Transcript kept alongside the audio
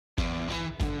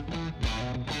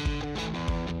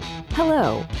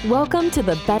Hello, welcome to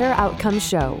the Better Outcomes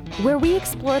Show, where we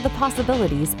explore the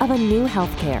possibilities of a new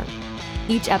healthcare.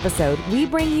 Each episode, we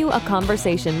bring you a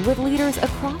conversation with leaders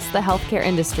across the healthcare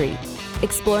industry,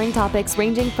 exploring topics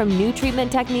ranging from new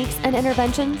treatment techniques and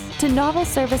interventions to novel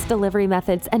service delivery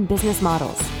methods and business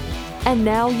models. And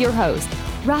now your host,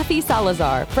 Rafi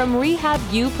Salazar from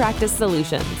RehabU Practice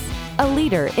Solutions, a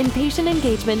leader in patient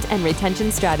engagement and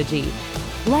retention strategy.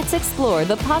 Let's explore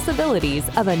the possibilities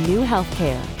of a new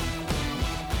healthcare.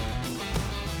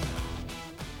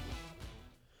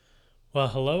 Well,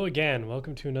 hello again.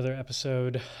 Welcome to another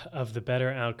episode of the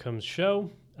Better Outcomes Show.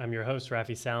 I'm your host,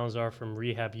 Rafi Salazar from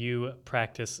RehabU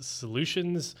Practice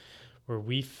Solutions, where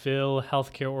we fill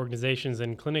healthcare organizations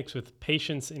and clinics with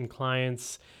patients and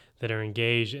clients that are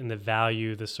engaged in the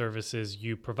value the services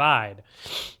you provide.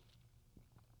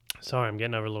 Sorry, I'm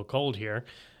getting over a little cold here.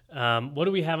 What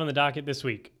do we have on the docket this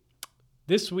week?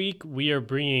 This week, we are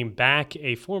bringing back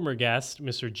a former guest,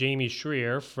 Mr. Jamie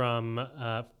Schreier from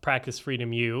Practice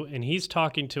Freedom U, and he's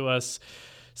talking to us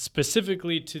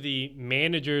specifically to the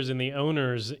managers and the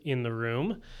owners in the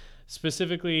room,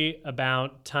 specifically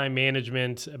about time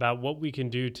management, about what we can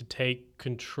do to take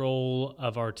control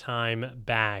of our time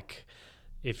back.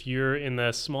 If you're in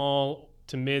the small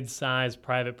to mid-sized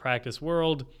private practice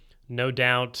world, no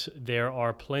doubt there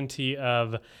are plenty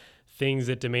of things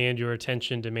that demand your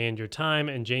attention, demand your time,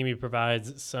 and Jamie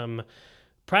provides some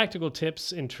practical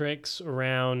tips and tricks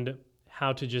around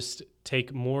how to just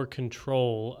take more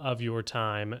control of your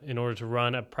time in order to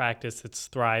run a practice that's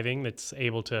thriving, that's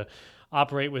able to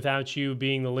operate without you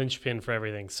being the linchpin for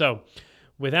everything. So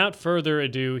without further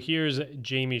ado, here's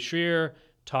Jamie Schreier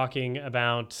talking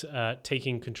about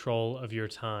taking control of your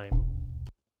time.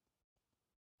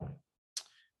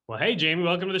 Well, hey, Jamie,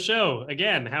 welcome to the show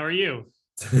again. How are you?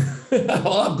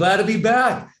 Well, I'm glad to be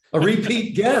back. A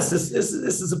repeat guest. This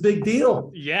is a big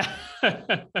deal. Yeah.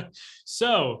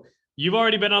 So you've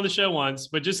already been on the show once,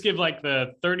 but just give like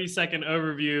the 30-second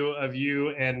overview of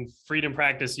you and Freedom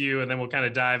Practice U, and then we'll kind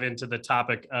of dive into the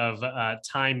topic of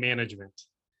time management.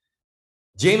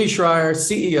 Jamie Schreier,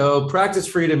 CEO, Practice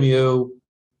Freedom U,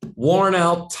 worn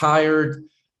out, tired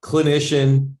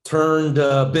clinician turned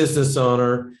business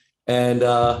owner,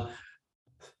 and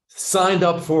signed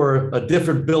up for a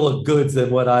different bill of goods than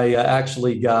what I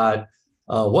actually got.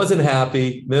 Wasn't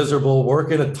happy, miserable,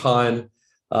 working a ton.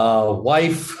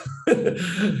 Wife,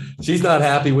 she's not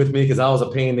happy with me because I was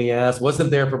a pain in the ass. Wasn't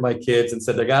there for my kids and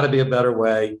said, there got to be a better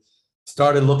way.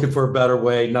 Started looking for a better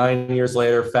way. 9 years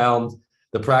later, found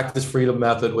the Practice Freedom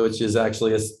Method, which is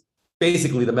actually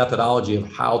basically the methodology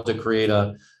of how to create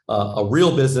a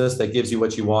real business that gives you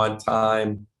what you want: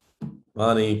 time,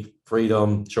 money,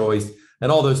 freedom, choice,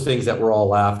 and all those things that we're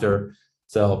all after.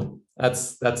 So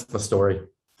that's the story.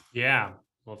 Yeah.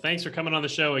 Well, thanks for coming on the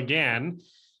show again.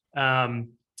 Well,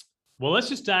 let's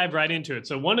just dive right into it.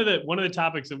 So one of the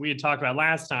topics that we had talked about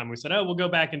last time, we said, we'll go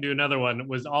back and do another one,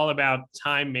 was all about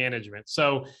time management.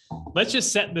 So let's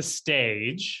just set the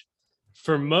stage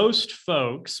for most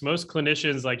folks, most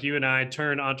clinicians like you and I,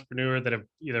 turned entrepreneur that have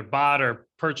either bought or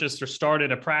purchased or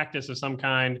started a practice of some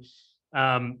kind.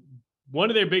 One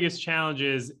of their biggest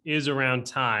challenges is around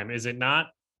time, is it not?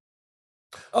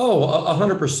 Oh,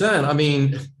 100%. I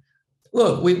mean,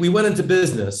 look, we went into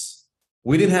business.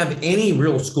 We didn't have any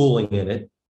real schooling in it.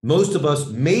 Most of us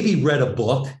maybe read a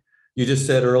book. You just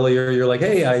said earlier, you're like,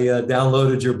 hey, I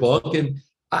downloaded your book. And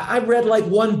I read like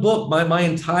one book. My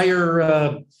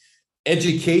entire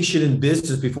education in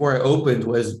business before I opened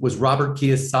was Robert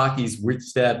Kiyosaki's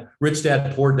Rich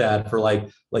Dad, Poor Dad for like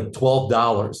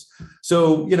 $12.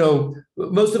 So,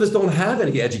 most of us don't have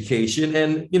any education,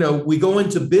 and, we go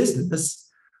into business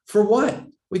for what?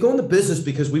 We go into business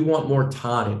because we want more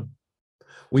time.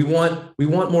 We want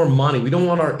more money. We don't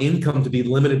want our income to be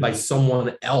limited by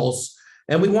someone else.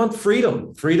 And we want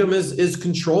freedom. Freedom is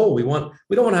control. We don't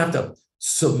want to have to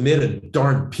submit a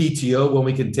darn PTO when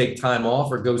we can take time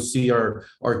off or go see our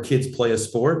kids play a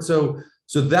sport. So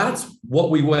that's what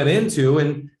we went into.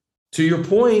 And to your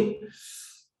point,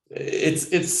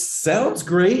 it sounds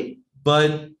great,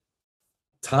 but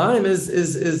time is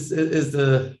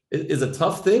a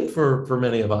tough thing for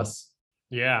many of us.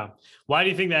 Yeah. Why do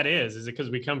you think that is? Is it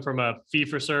because we come from a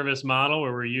fee-for-service model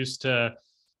where we're used to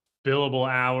billable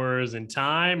hours and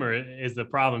time, or is the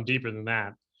problem deeper than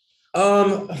that?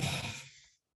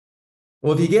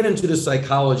 Well, if you get into the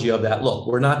psychology of that, look,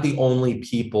 we're not the only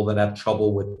people that have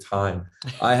trouble with time.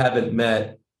 I haven't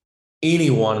met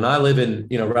anyone, and I live in,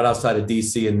 right outside of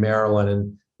DC in Maryland,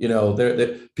 and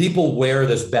people wear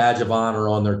this badge of honor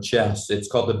on their chest.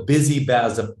 It's called the busy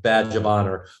badge of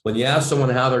honor. When you ask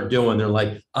someone how they're doing, they're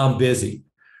like, I'm busy.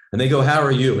 And they go, how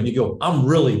are you? And you go, I'm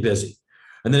really busy.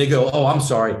 And then they go, oh, I'm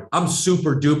sorry, I'm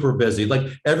super duper busy. Like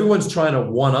everyone's trying to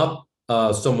one up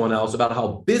someone else about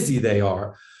how busy they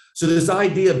are. So this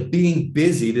idea of being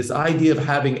busy, this idea of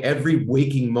having every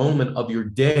waking moment of your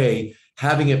day,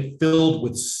 having it filled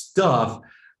with stuff,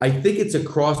 I think it's a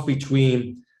cross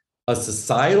between a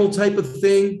societal type of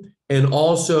thing and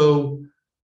also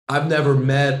I've never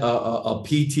met a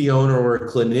PT owner or a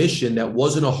clinician that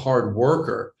wasn't a hard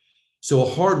worker. So a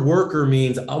hard worker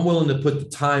means I'm willing to put the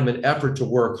time and effort to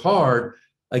work hard.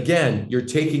 Again, you're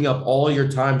taking up all your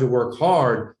time to work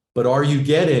hard, but are you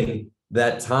getting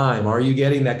that time? Are you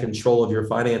getting that control of your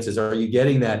finances? Are you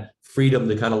getting that freedom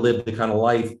to kind of live the kind of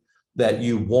life that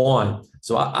you want?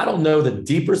 So I don't know the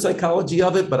deeper psychology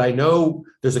of it, but I know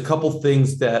there's a couple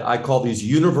things that I call these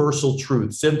universal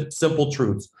truths, simple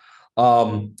truths.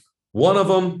 One of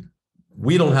them,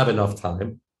 we don't have enough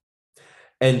time.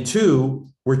 And two,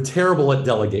 we're terrible at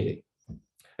delegating.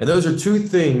 And those are two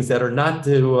things that are not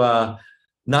to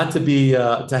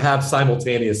have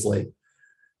simultaneously.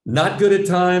 Not good at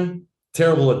time,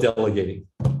 terrible at delegating.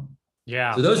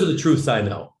 Yeah. So those are the truths I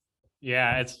know.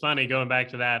 Yeah, it's funny going back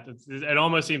to that. It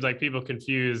almost seems like people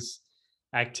confuse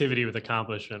activity with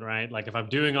accomplishment, right? Like if I'm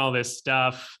doing all this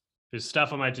stuff, there's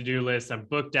stuff on my to-do list, I'm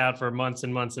booked out for months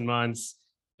and months and months.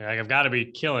 Like I've got to be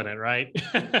killing it, right?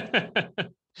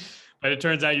 But it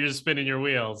turns out you're just spinning your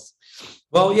wheels.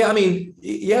 Well, yeah,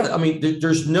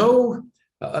 there's no,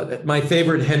 my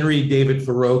favorite Henry David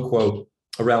Thoreau quote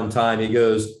around time, he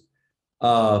goes,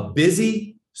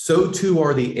 busy, so too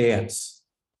are the ants.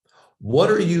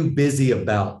 What are you busy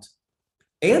about?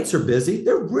 Ants are busy.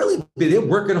 They're really busy. They're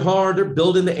working hard. They're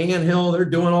building the anthill. They're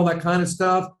doing all that kind of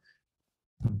stuff.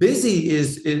 Busy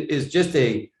is just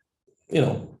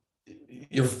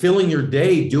you're filling your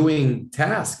day doing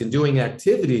tasks and doing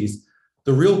activities.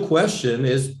 The real question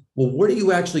is, well, what are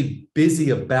you actually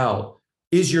busy about?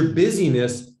 Is your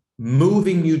busyness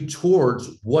moving you towards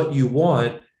what you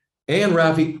want? And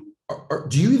Rafi,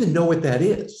 do you even know what that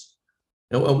is?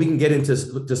 And we can get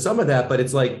into some of that, but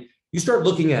it's like you start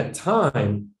looking at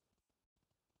time.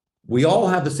 We all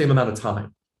have the same amount of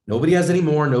time. Nobody has any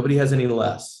more, nobody has any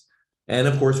less. And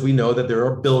of course, we know that there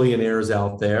are billionaires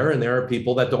out there, and there are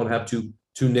people that don't have two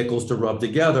nickels to rub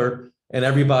together, and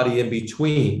everybody in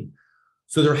between.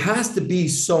 So there has to be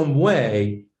some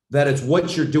way that it's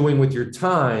what you're doing with your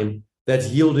time that's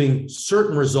yielding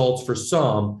certain results for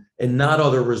some and not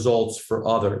other results for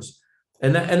others.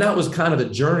 And that was kind of the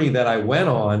journey that I went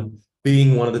on,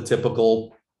 being one of the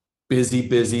typical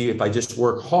busy. If I just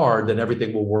work hard, then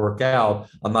everything will work out.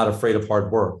 I'm not afraid of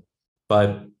hard work.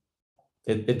 But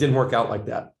it didn't work out like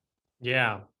that.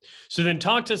 Yeah. So then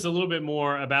talk to us a little bit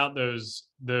more about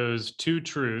those two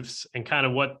truths and kind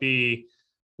of what the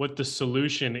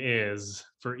solution is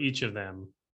for each of them.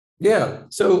 Yeah.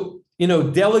 So,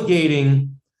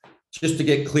 delegating, just to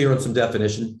get clear on some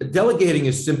definition, delegating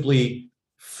is simply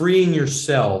freeing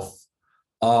yourself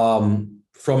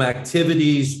from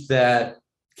activities that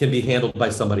can be handled by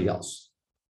somebody else.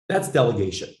 That's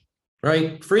delegation,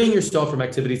 right? Freeing yourself from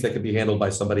activities that can be handled by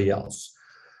somebody else.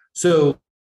 So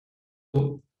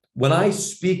when I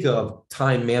speak of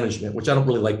time management, which I don't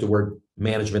really like the word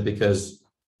management because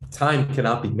time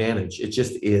cannot be managed. It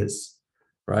just is,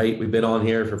 right? We've been on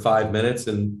here for 5 minutes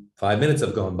and 5 minutes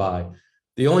have gone by.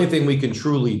 The only thing we can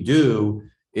truly do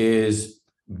is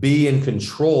be in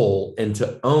control and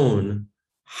to own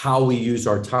how we use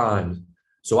our time.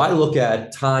 So I look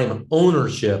at time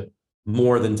ownership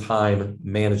more than time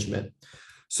management.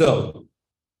 So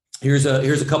here's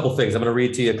a couple things. I'm going to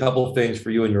read to you a couple of things for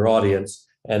you and your audience.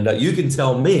 And you can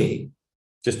tell me,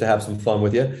 just to have some fun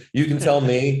with you, you can tell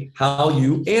me how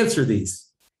you answer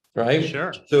these, right?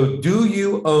 Sure. So do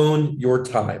you own your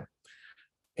time?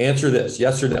 Answer this,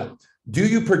 yes or no. Do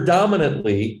you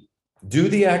predominantly do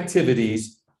the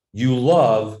activities you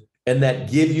love and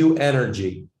that give you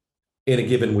energy in a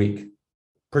given week?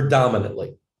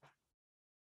 Predominantly.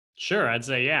 Sure, I'd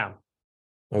say yeah.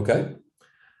 Okay.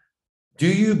 Do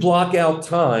you block out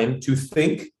time to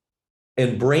think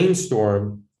and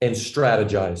brainstorm and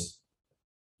strategize?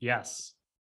 Yes.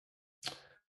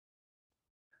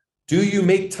 Do you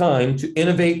make time to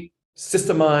innovate,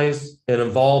 systemize, and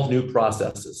evolve new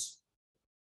processes?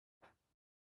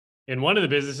 In one of the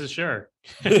businesses, sure.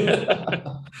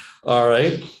 All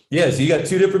right. Yeah, so you got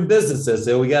two different businesses,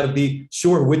 so we got to be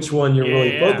sure which one you're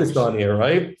really focused on here,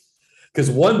 right? Because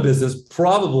one business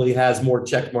probably has more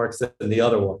check marks than the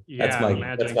other one. That's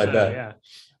my bet. Yeah.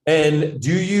 And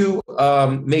do you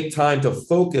make time to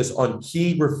focus on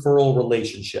key referral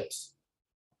relationships?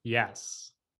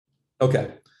 Yes.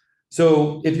 Okay.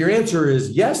 So if your answer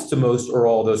is yes to most or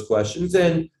all those questions,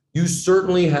 then you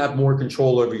certainly have more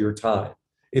control over your time.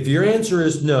 If your answer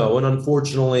is no, and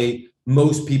unfortunately,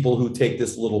 most people who take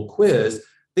this little quiz,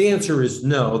 the answer is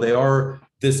no. They are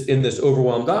in this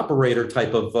overwhelmed operator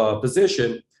type of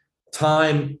position.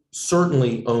 Time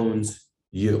certainly owns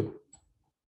you.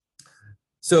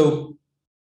 So,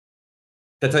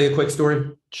 can I tell you a quick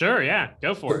story? Sure, yeah,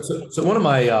 go for it. So one of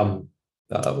my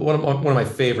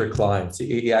favorite clients,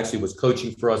 he actually was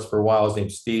coaching for us for a while. His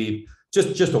name's Steve.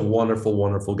 Just a wonderful,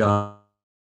 wonderful guy.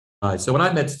 So when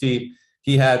I met Steve,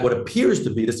 he had what appears to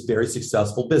be this very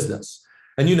successful business.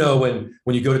 And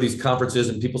when you go to these conferences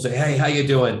and people say, "Hey, how you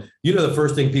doing?" The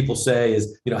first thing people say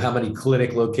is, "How many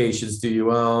clinic locations do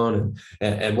you own,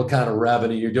 and what kind of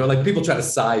revenue you're doing?" Like, people try to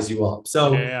size you up.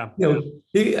 So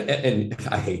and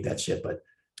I hate that shit, but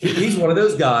he's one of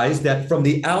those guys that from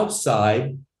the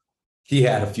outside, he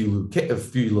had a few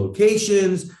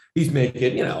locations. He's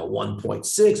making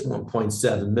 1.6,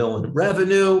 1.7 million in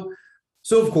revenue.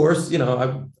 So of course,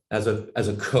 as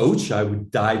a coach, I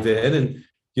would dive in and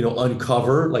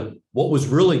uncover like what was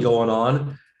really going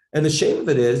on. And the shame of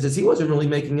it is he wasn't really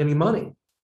making any money.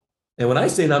 And when I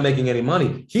say not making any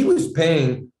money, he was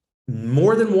paying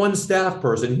more than one staff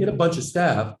person. He had a bunch of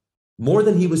staff, more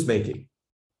than he was making.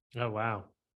 Oh, wow.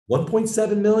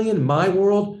 1.7 million in my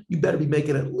world, you better be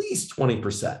making at least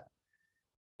 20%.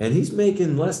 And he's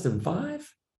making less than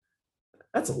 5.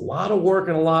 That's a lot of work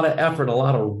and a lot of effort, a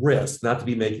lot of risk not to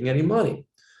be making any money.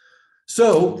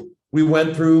 So we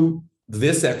went through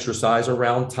this exercise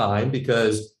around time,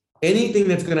 because anything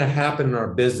that's going to happen in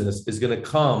our business is going to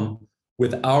come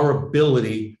with our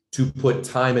ability to put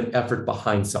time and effort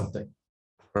behind something,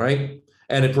 right?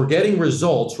 And if we're getting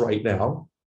results right now,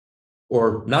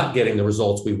 or not getting the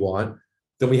results we want,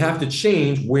 then we have to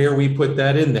change where we put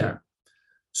that in there.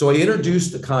 So I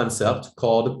introduced a concept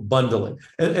called bundling.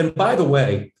 And by the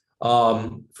way,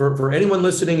 for anyone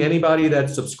listening, anybody that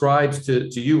subscribes to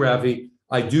you, Rafi,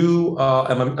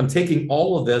 I'm taking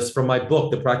all of this from my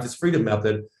book, The Practice Freedom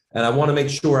Method, and I want to make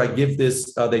sure I give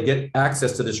this, they get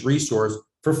access to this resource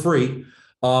for free,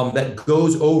 that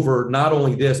goes over not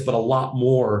only this, but a lot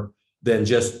more than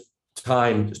just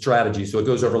time strategy. So it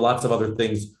goes over lots of other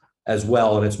things as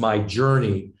well. And it's my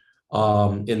journey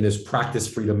in this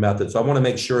Practice Freedom Method. So I want to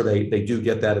make sure they do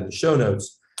get that in the show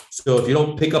notes. So if you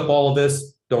don't pick up all of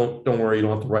this, don't worry, you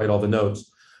don't have to write all the notes.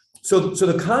 So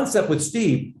the concept with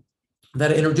Steve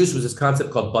that I introduced was this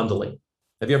concept called bundling.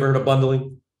 Have you ever heard of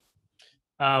bundling?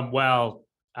 Well,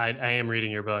 I am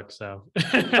reading your book, so.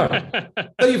 Right.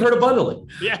 So you've heard of bundling.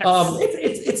 Yes.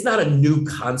 It's not a new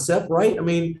concept, right? I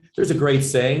mean, there's a great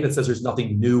saying that says there's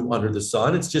nothing new under the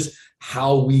sun. It's just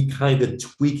how we kind of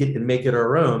tweak it and make it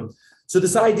our own. So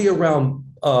this idea around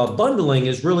bundling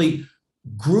is really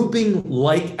grouping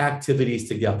like activities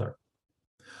together.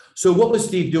 So what was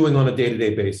Steve doing on a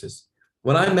day-to-day basis?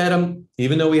 When I met him,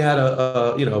 even though we had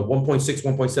a $1.6,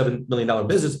 $1.7 million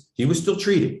business, he was still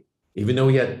treating. Even though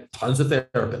he had tons of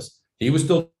therapists, he was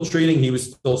still treating, he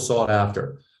was still sought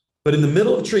after. But in the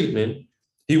middle of treatment,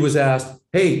 he was asked,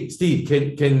 "Hey, Steve,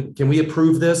 can we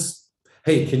approve this?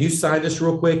 Hey, can you sign this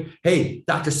real quick? Hey,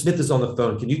 Dr. Smith is on the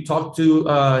phone. Can you talk to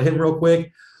him real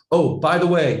quick? Oh, by the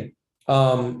way,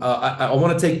 I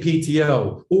want to take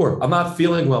PTO, or I'm not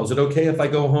feeling well. Is it okay if I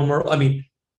go home early?" I mean,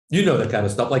 that kind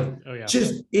of stuff, like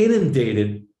just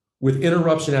inundated with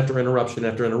interruption after interruption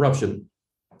after interruption.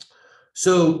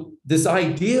 So this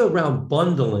idea around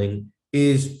bundling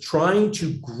is trying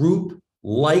to group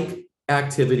like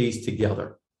activities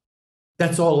together.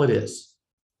 That's all it is.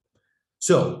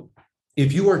 So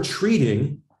if you are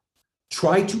treating,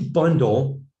 try to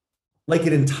bundle like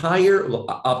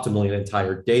optimally an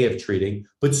entire day of treating,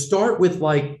 but start with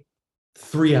like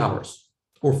 3 hours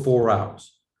or 4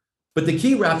 hours. But the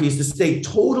key, Rafi, is to stay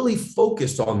totally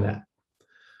focused on that.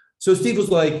 So Steve was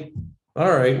like,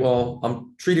 "All right, well,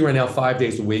 I'm treating right now 5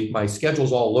 days a week. My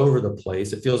schedule's all over the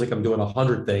place. It feels like I'm doing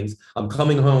 100 things. I'm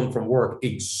coming home from work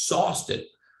exhausted,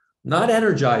 not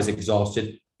energized,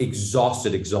 exhausted,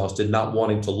 not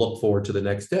wanting to look forward to the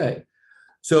next day."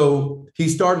 So he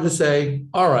started to say,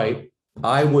 "All right,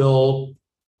 I will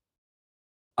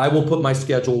put my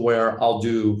schedule where I'll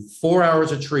do 4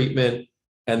 hours of treatment,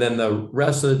 and then the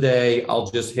rest of the day,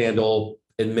 I'll just handle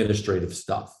administrative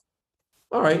stuff."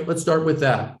 All right, let's start with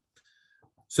that.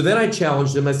 So then I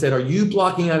challenged him. I said, "Are you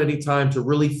blocking out any time to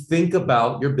really think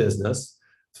about your business?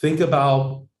 Think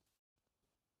about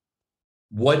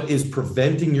what is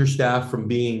preventing your staff from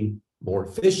being more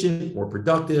efficient, more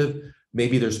productive?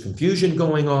 Maybe there's confusion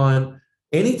going on.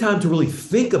 Any time to really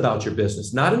think about your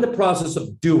business, not in the process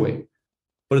of doing,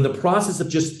 but in the process of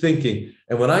just thinking."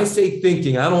 And when I say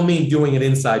thinking, I don't mean doing it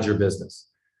inside your business.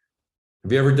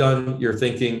 Have you ever done your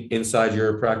thinking inside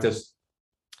your practice?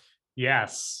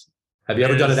 Yes. Have you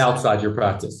ever done it outside your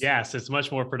practice? Yes, it's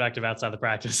much more productive outside the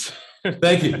practice.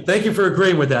 Thank you. Thank you for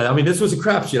agreeing with that. I mean, this was a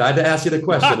crapshoot. I had to ask you the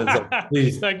question. It's like,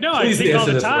 please, no, please I think all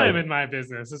the this time right. in my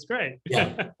business. It's great.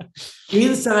 Yeah.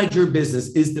 Inside your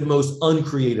business is the most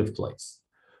uncreative place.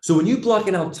 So when you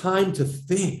blocking out time to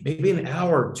think, maybe an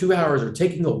hour, 2 hours, or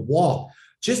taking a walk,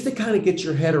 just to kind of get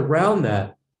your head around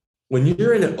that, when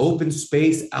you're in an open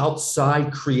space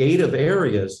outside creative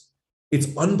areas,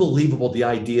 it's unbelievable the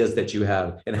ideas that you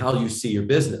have and how you see your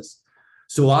business.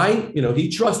 So he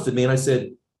trusted me, and I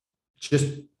said,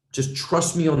 just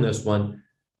trust me on this one.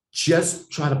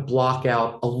 Just try to block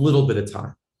out a little bit of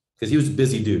time, because he was a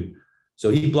busy dude. So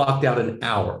he blocked out an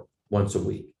hour once a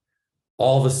week.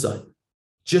 All of a sudden,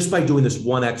 just by doing this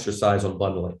one exercise on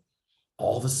bundling,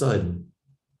 all of a sudden,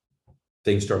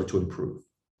 things started to improve.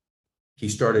 He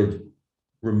started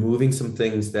removing some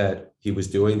things that he was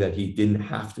doing that he didn't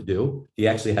have to do. He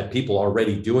actually had people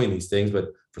already doing these things, but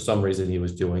for some reason he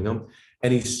was doing them.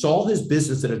 And he saw his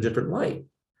business in a different light.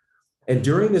 And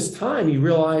during this time, he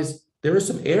realized there were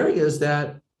some areas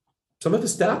that some of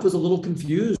his staff was a little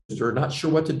confused or not sure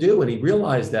what to do. And he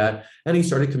realized that, and he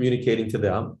started communicating to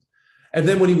them. And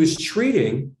then when he was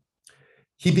treating,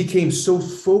 he became so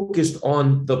focused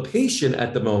on the patient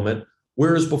at the moment,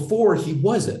 whereas before he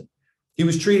wasn't. He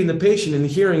was treating the patient and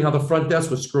hearing how the front desk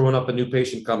was screwing up a new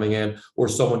patient coming in, or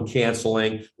someone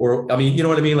canceling, or, I mean, you know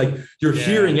what I mean? Like, you're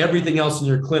hearing everything else in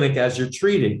your clinic as you're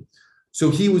treating. So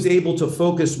he was able to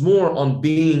focus more on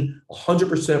being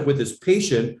 100% with his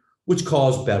patient, which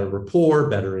caused better rapport,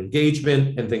 better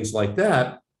engagement, and things like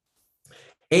that.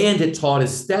 And it taught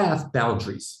his staff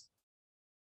boundaries.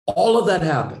 All of that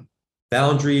happened.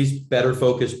 Boundaries, better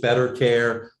focus, better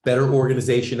care, better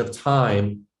organization of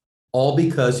time, all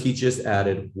because he just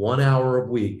added 1 hour a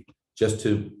week just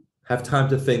to have time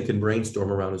to think and brainstorm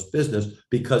around his business,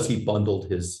 because he bundled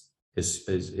his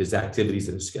activities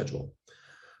in his schedule.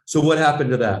 So what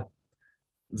happened to that?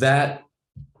 That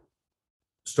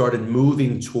started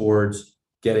moving towards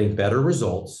getting better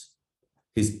results.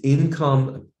 His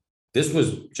income, this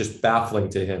was just baffling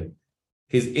to him.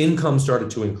 His income started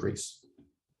to increase.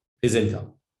 His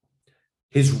income.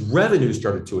 His revenue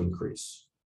started to increase.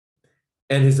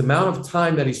 And his amount of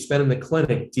time that he spent in the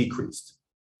clinic decreased.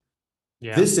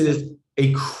 Yeah. This is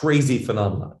a crazy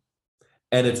phenomenon.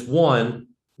 And it's one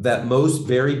that most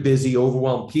very busy,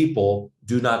 overwhelmed people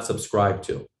do not subscribe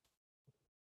to.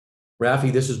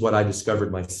 Rafi, this is what I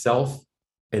discovered myself.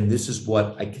 And this is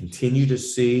what I continue to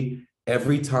see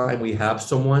every time we have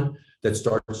someone that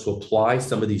starts to apply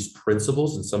some of these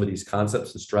principles and some of these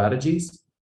concepts and strategies.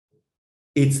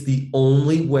 It's the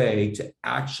only way to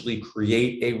actually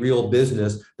create a real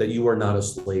business that you are not a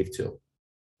slave to.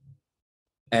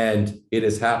 And it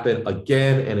has happened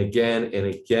again and again and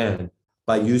again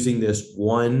by using this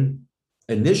one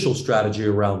initial strategy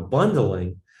around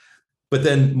bundling, but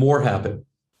then more happened.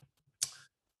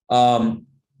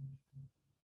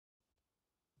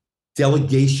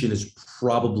 Delegation is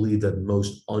probably the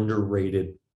most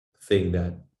underrated thing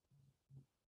that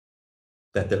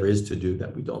there is to do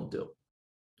that we don't do.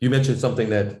 You mentioned something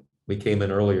that we came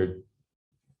in earlier. Do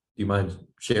you mind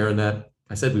sharing that?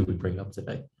 I said we would bring it up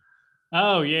today.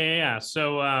 Oh, yeah.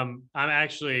 So I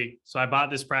bought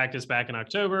this practice back in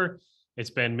October. It's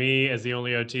been me as the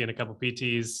only OT and a couple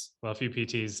PTs, well, a few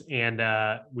PTs, and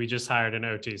we just hired an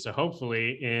OT. So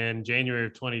hopefully in January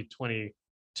of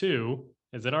 2022,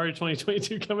 is it already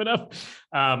 2022 coming up?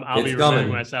 I'll be removing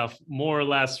myself more or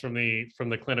less from the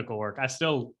clinical work. I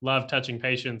still love touching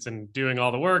patients and doing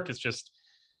all the work. It's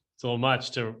a little much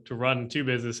to run two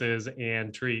businesses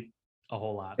and treat a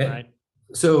whole lot, right?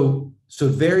 So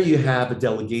there you have a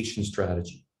delegation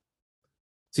strategy.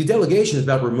 See, delegation is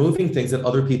about removing things that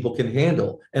other people can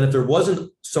handle. And if there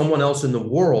wasn't someone else in the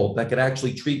world that could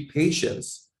actually treat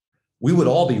patients, we would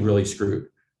all be really screwed.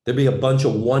 There'd be a bunch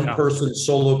of one-person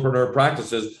solopreneur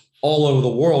practices all over the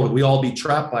world, and we all be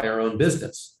trapped by our own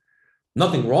business.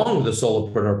 Nothing wrong with a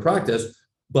solopreneur practice,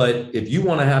 but if you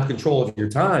want to have control of your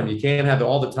time, you can't have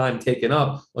all the time taken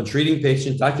up on treating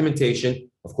patients, documentation.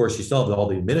 Of course, you still have all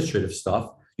the administrative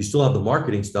stuff. You still have the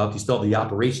marketing stuff. You still have the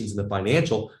operations and the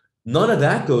financial. None of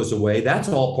that goes away. That's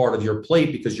all part of your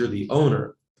plate because you're the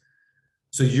owner.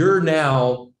 So you're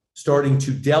now starting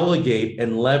to delegate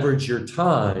and leverage your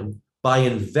time by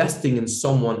investing in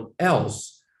someone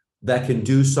else that can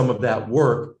do some of that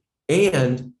work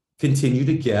and continue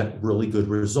to get really good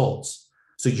results.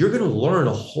 So you're going to learn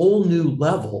a whole new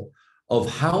level of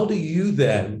how do you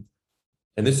then,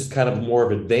 and this is kind of more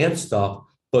of advanced stuff,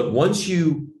 but once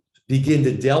you begin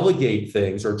to delegate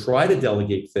things or try to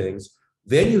delegate things,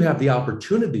 then you have the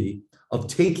opportunity of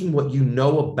taking what you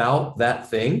know about that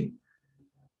thing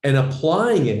and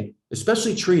applying it,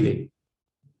 especially treating.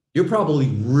 You're probably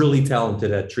really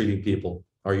talented at treating people,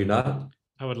 are you not?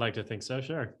 I would like to think so,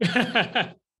 sure.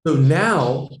 So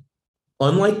now,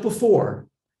 unlike before,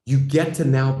 you get to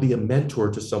now be a mentor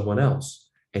to someone else.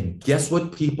 And guess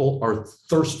what people are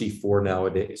thirsty for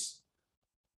nowadays?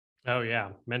 Oh, yeah.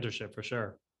 Mentorship for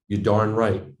sure. You're darn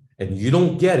right. And you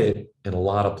don't get it in a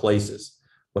lot of places.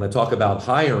 When I talk about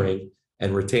hiring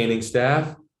and retaining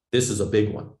staff, this is a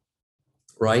big one,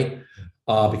 right?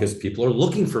 Because people are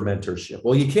looking for mentorship.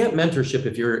 Well, you can't mentorship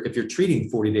if you're treating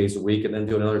 40 days a week and then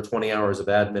doing another 20 hours of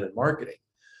admin and marketing.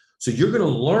 So you're going to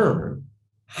learn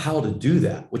how to do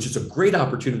that, which is a great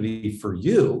opportunity for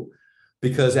you,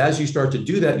 because as you start to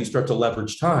do that, you start to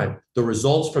leverage time. The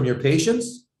results from your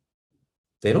patients,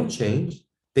 they don't change.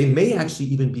 They may actually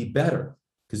even be better,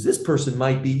 because this person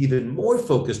might be even more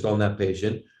focused on that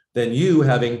patient than you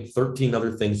having 13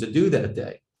 other things to do that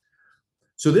day.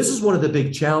 So this is one of the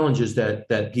big challenges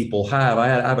that people have. I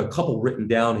have a couple written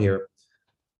down here.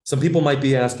 Some people might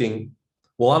be asking,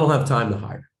 well, I don't have time to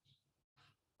hire.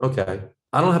 Okay.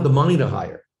 I don't have the money to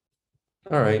hire.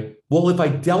 All right. Well, if I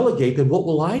delegate, then what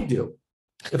will I do?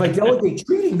 If I delegate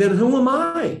treating, then who am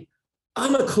I?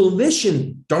 I'm a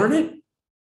clinician, darn it.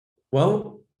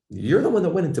 Well, you're the one that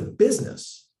went into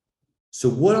business. So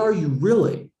what are you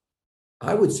really?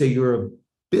 I would say you're a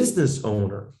business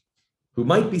owner who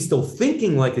might be still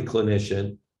thinking like a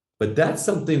clinician, but that's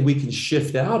something we can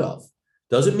shift out of.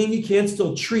 Doesn't mean you can't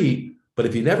still treat, but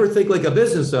if you never think like a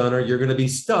business owner, you're going to be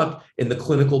stuck in the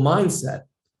clinical mindset.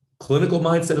 Clinical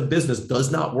mindset of business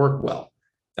does not work well.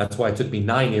 That's why it took me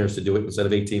 9 years to do it instead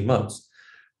of 18 months.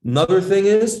 Another thing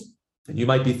is, and you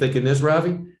might be thinking this,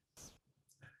 Ravi,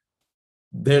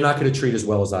 they're not going to treat as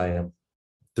well as I am.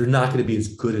 They're not going to be as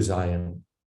good as I am.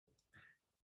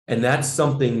 And that's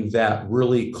something that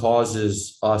really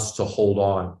causes us to hold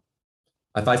on.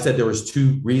 If I said there was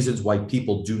 2 reasons why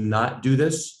people do not do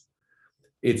this,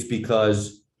 it's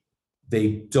because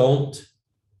they don't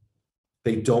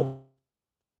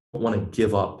want to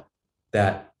give up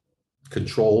that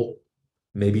control.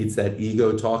 Maybe it's that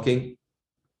ego talking.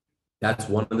 That's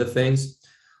one of the things.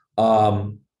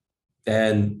 And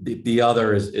the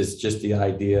other is just the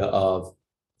idea of,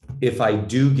 if I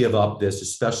do give up this,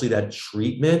 especially that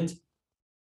treatment,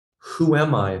 who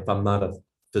am I if I'm not a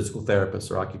physical therapist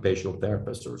or occupational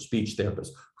therapist or speech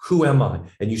therapist? Who am I?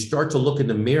 And you start to look in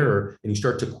the mirror and you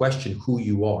start to question who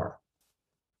you are.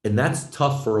 And that's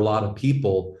tough for a lot of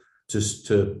people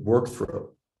to work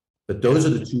through. But those are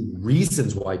the 2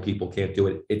 reasons why people can't do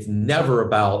it. It's never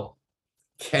about,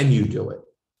 can you do it?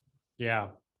 Yeah.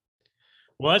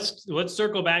 Well, let's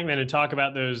circle back then and talk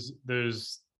about those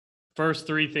first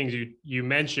 3 things you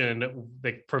mentioned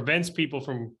that prevents people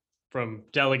from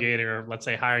delegating, or let's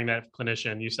say hiring that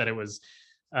clinician. You said it was,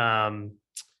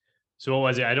 so what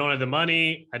was it? I don't have the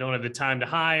money. I don't have the time to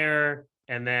hire.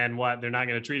 And then what? They're not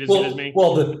going to treat as good as me?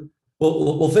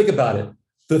 Well, think about it.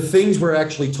 The things we're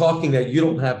actually talking that you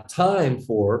don't have time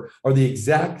for are the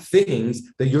exact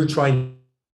things that you're trying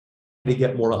to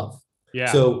get more of.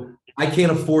 Yeah. So I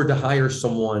can't afford to hire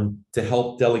someone to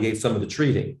help delegate some of the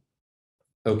treating.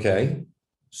 Okay.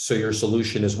 So your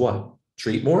solution is what?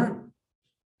 Treat more?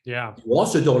 Yeah. You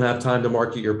also don't have time to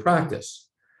market your practice.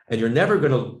 And you're never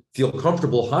going to feel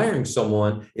comfortable hiring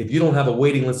someone if you don't have a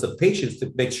waiting list of patients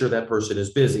to make sure that person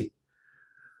is busy.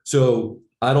 So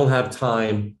I don't have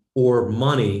time or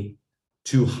money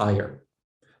to hire.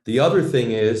 The other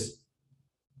thing is,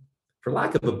 for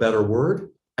lack of a better word,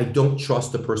 I don't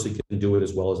trust the person can do it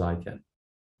as well as I can.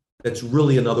 That's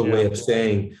really another way of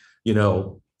saying,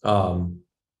 they're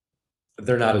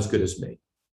not as good as me.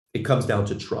 It comes down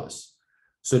to trust.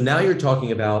 So now you're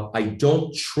talking about, I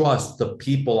don't trust the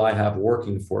people I have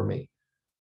working for me.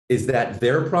 Is that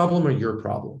their problem or your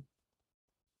problem?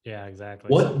 Yeah, exactly.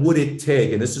 What would it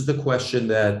take? And this is the question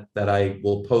that I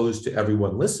will pose to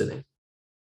everyone listening.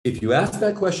 If you ask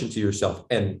that question to yourself,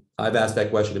 and I've asked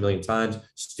that question 1 million times,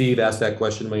 Steve asked that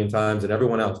question 1 million times, and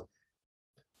everyone else,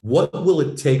 what will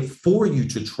it take for you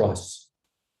to trust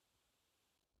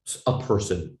a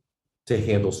person to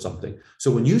handle something? So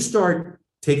when you start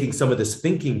taking some of this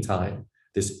thinking time,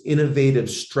 this innovative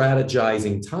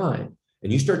strategizing time,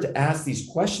 and you start to ask these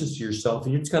questions to yourself,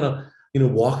 and you're just kind of,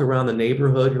 walk around the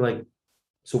neighborhood, you're like,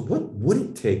 so what would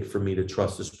it take for me to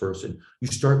trust this person? You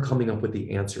start coming up with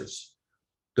the answers.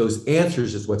 Those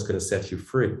answers is what's going to set you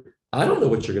free. I don't know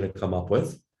what you're going to come up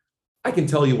with. I can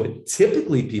tell you what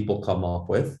typically people come up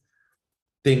with.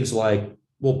 Things like,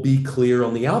 well, be clear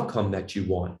on the outcome that you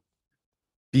want.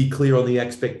 Be clear on the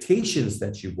expectations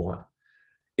that you want.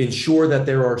 ensure that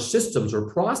there are systems or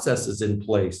processes in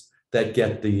place that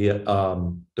get the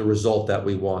result that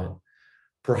we want.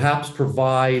 Perhaps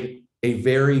provide a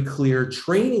very clear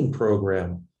training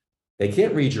program. They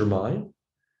can't read your mind.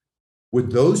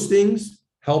 Would those things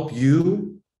help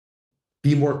you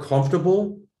be more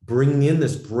comfortable bringing in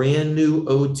this brand new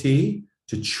OT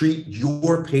to treat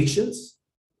your patients?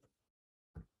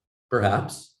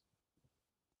 Perhaps.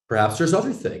 Perhaps there's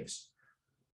other things.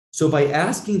 So by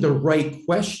asking the right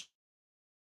question,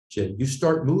 you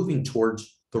start moving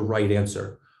towards the right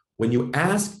answer. When you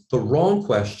ask the wrong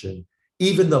question,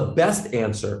 even the best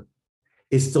answer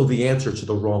is still the answer to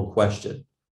the wrong question.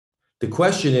 The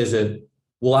question isn't,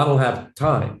 well, I don't have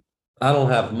time. I don't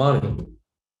have money.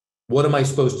 What am I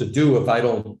supposed to do if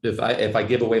I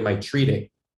give away my treating?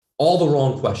 All the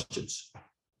wrong questions.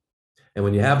 And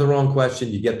when you have the wrong question,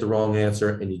 you get the wrong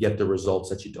answer and you get the results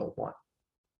that you don't want.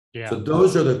 Yeah. So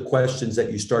those are the questions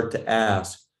that you start to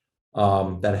ask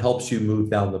that helps you move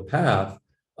down the path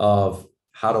of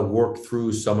how to work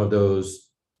through some of those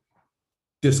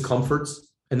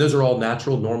discomforts. And those are all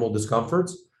natural, normal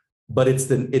discomforts. But it's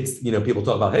people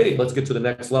talk about, hey, let's get to the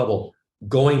next level.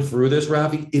 Going through this,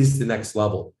 Rafi, is the next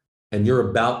level. And you're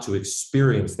about to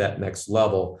experience that next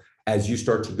level as you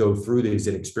start to go through these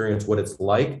and experience what it's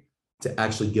like to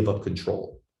actually give up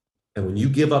control. And when you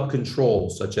give up control,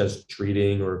 such as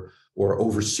treating or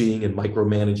overseeing and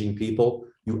micromanaging people,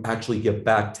 you actually get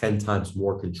back 10 times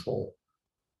more control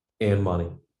and money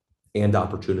and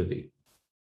opportunity.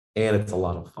 And it's a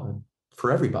lot of fun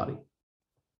for everybody.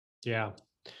 Yeah.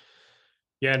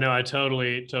 Yeah, no, I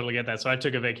totally get that. So I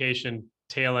took a vacation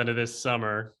tail end of this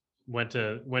summer, went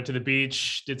to the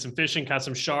beach, did some fishing, caught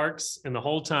some sharks, and the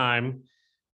whole time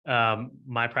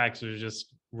my practice was just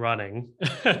running.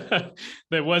 That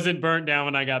wasn't burnt down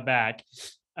when I got back.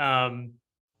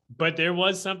 But there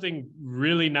was something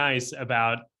really nice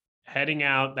about heading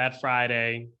out that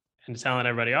Friday and telling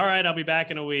everybody, all right, I'll be back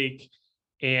in a week.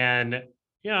 And,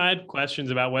 I had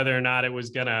questions about whether or not it was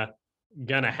gonna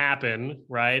happen,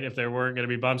 right? If there weren't going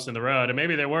to be bumps in the road, and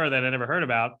maybe there were that I never heard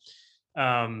about.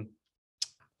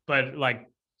 But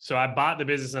so I bought the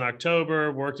business in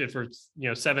October, worked it for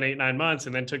 7, 8, 9 months,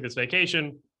 and then took this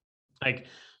vacation.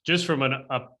 Just from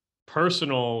a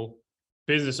personal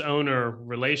business owner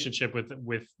relationship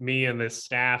with me and this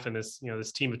staff and this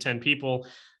this team of 10 people,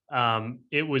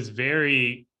 it was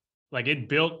very it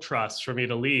built trust for me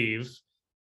to leave.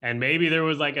 And maybe there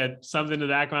was something to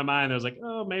the back of my mind. I was like,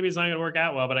 oh, maybe it's not going to work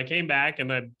out well. But I came back and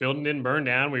the building didn't burn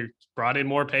down. We brought in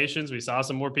more patients. We saw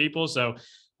some more people. So,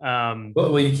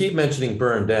 well, you keep mentioning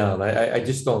burn down. I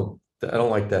just don't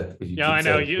like that. Yeah, I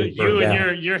know you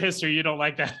and your history. You don't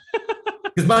like that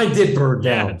because mine did burn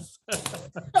down. Yes.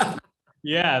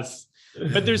 Yes,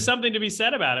 but there's something to be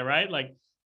said about it, right?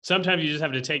 Sometimes you just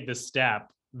have to take the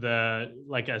step, a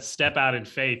step out in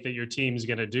faith that your team's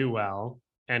going to do well.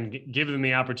 And give them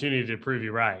the opportunity to prove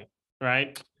you right.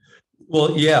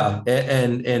 Well, yeah.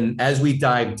 And as we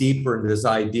dive deeper into this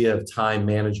idea of time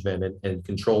management and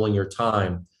controlling your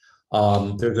time,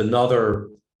 there's another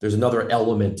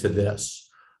element to this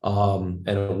and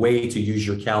a way to use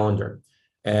your calendar.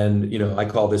 And, I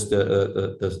call this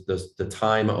the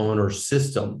time owner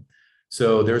system.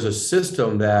 So there's a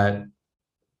system that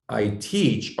I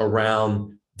teach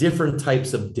around different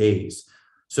types of days.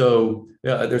 So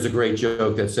there's a great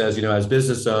joke that says, as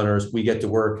business owners, we get to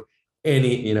work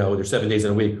there's 7 days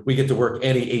in a week. We get to work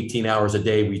any 18 hours a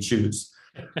day we choose,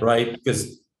 right?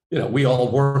 Because, we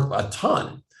all work a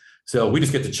ton. So we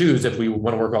just get to choose if we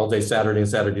want to work all day Saturday and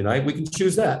Saturday night, we can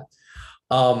choose that.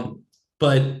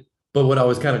 But what I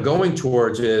was kind of going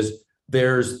towards is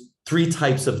there's 3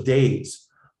 types of days.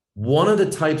 One of the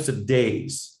types of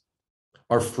days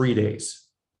are free days.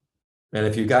 And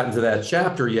if you've gotten to that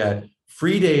chapter yet,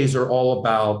 free days are all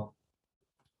about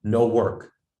no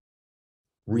work,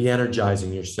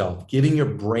 re-energizing yourself, giving your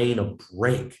brain a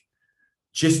break,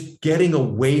 just getting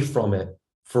away from it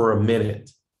for a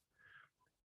minute.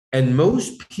 And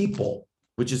most people,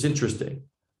 which is interesting,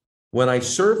 when I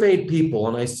surveyed people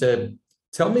and I said,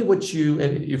 tell me what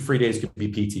and your free days could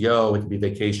be PTO, it could be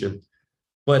vacation,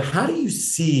 but how do you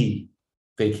see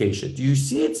vacation? Do you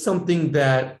see it something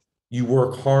that you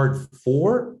work hard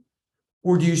for?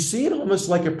 Or do you see it almost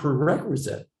like a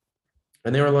prerequisite?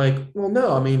 And they were like, well,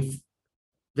 no,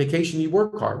 vacation, you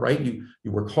work hard, right? You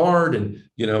work hard and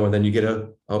then you get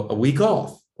a week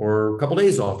off or a couple of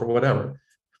days off or whatever.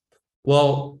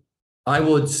 Well, I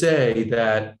would say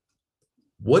that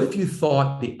what if you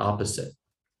thought the opposite?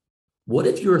 What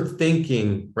if you're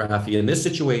thinking, Rafi, in this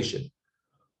situation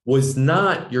was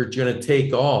not you're going to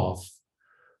take off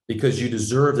because you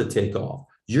deserve to take off.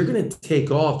 you're going to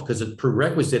take off because it's a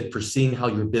prerequisite for seeing how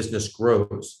your business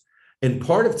grows. And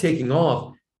part of taking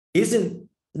off isn't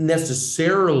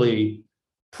necessarily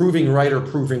proving right or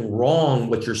proving wrong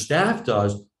what your staff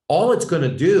does. All it's going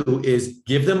to do is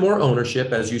give them more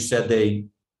ownership, as you said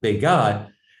they got,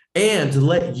 and to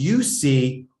let you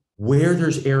see where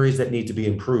there's areas that need to be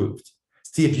improved.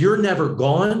 See, if you're never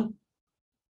gone,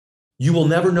 you will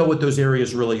never know what those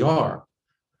areas really are.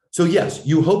 So yes,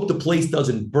 you hope the place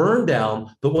doesn't burn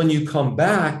down, but when you come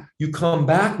back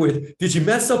with, did you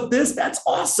mess up this? That's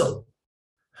awesome,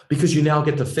 because you now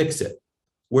get to fix it.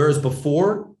 Whereas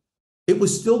before, it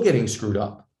was still getting screwed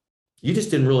up. You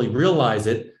just didn't really realize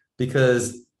it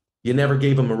because you never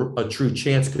gave them a true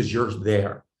chance because you're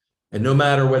there. And no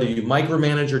matter whether you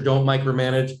micromanage or don't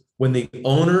micromanage, when the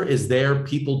owner is there,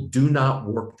 people do not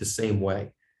work the same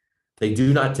way. They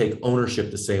do not take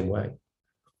ownership the same way.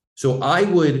 So I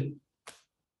would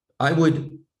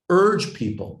urge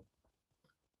people,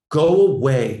 go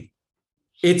away.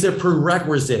 It's a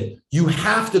prerequisite. You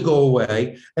have to go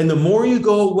away. And the more you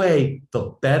go away,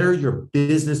 the better your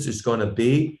business is going to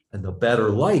be and the better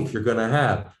life you're going to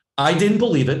have. I didn't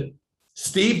believe it.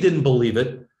 Steve didn't believe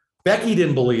it. Becky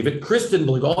didn't believe it. Chris didn't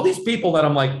believe it. All these people that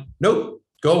I'm like, nope,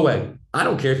 go away. I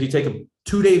don't care if you take a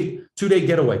two-day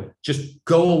getaway. Just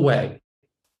go away.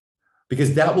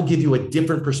 Because that will give you a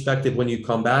different perspective when you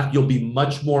come back. You'll be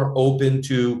much more open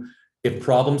to, if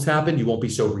problems happen, you won't be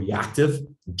so reactive,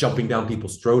 jumping down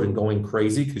people's throat and going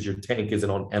crazy because your tank isn't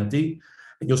on empty.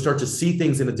 And you'll start to see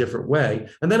things in a different way.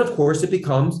 And then, of course, it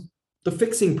becomes the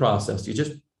fixing process. You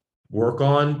just work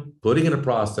on putting in a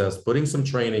process, putting some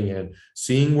training in,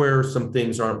 seeing where some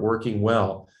things aren't working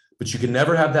well. But you can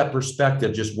never have that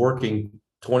perspective just working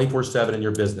 24/7 in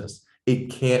your business.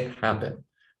 It can't happen.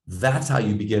 That's how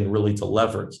you begin really to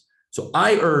leverage. So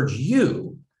I urge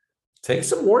you, take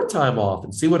some more time off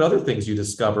and see what other things you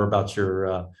discover about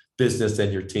your business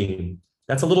and your team.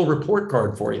 That's a little report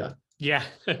card for you. Yeah.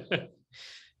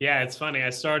 Yeah, it's funny.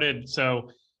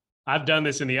 So I've done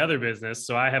this in the other business.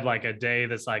 So I have like a day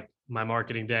that's like my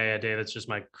marketing day, a day that's just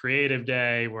my creative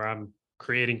day where I'm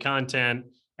creating content,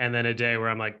 and then a day where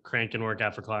I'm like cranking work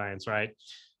out for clients, right?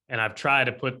 And I've tried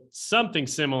to put something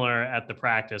similar at the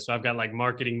practice. So I've got like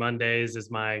marketing Mondays is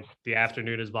the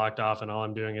afternoon is blocked off and all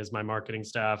I'm doing is my marketing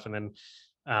stuff. And then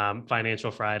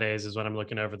financial Fridays is when I'm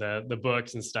looking over the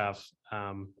books and stuff. But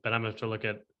I'm going to have to look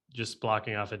at just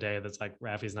blocking off a day that's like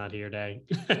Rafi's not here day.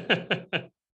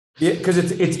 Yeah, because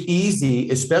it's easy,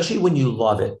 especially when you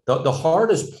love it. The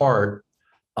hardest part,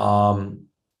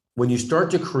 when you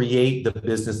start to create the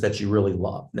business that you really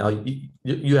love. Now,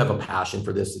 you have a passion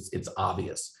for this. It's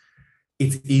obvious.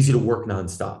 It's easy to work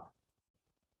nonstop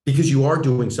because you are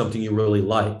doing something you really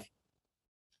like.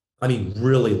 I mean,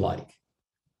 really like.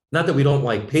 Not that we don't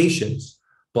like patients,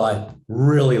 but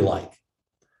really like.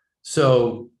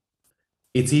 So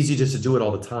it's easy just to do it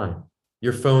all the time.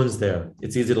 Your phone's there.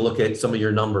 It's easy to look at some of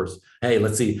your numbers. Hey,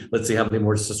 let's see how many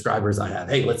more subscribers I have.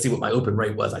 Hey, let's see what my open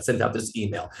rate was. I sent out this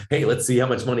email. Hey, let's see how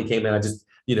much money came in. I just,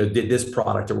 did this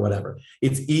product or whatever.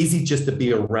 It's easy just to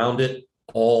be around it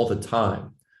all the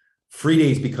time. Free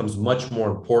days becomes much more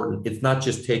important. It's not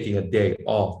just taking a day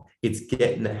off. It's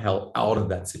getting the hell out of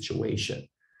that situation.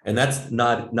 And that's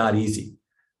not easy,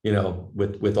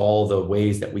 with all the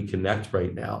ways that we connect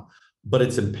right now, but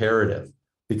it's imperative.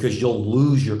 Because you'll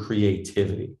lose your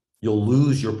creativity. You'll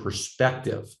lose your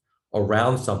perspective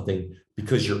around something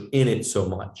because you're in it so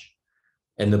much.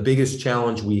 And the biggest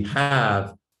challenge we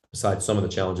have, besides some of the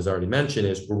challenges I already mentioned,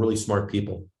 is we're really smart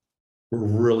people. We're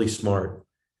really smart.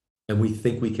 And we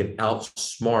think we can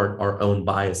outsmart our own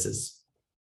biases.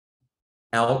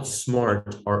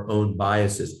 Outsmart our own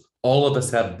biases. All of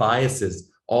us have biases.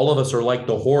 All of us are like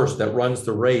the horse that runs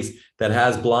the race that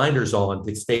has blinders on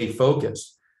to stay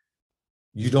focused.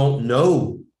 You don't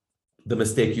know the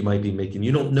mistake you might be making.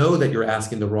 You don't know that you're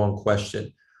asking the wrong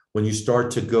question when you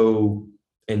start to go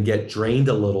and get drained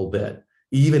a little bit,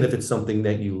 even if it's something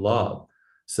that you love.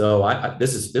 So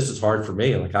this is hard for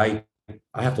me. Like I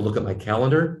have to look at my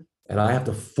calendar and I have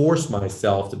to force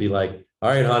myself to be like, all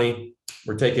right, honey,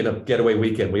 we're taking a getaway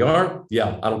weekend. We are?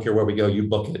 Yeah, I don't care where we go. You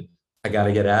book it. I got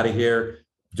to get out of here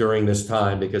during this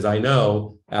time because I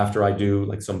know after I do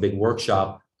like some big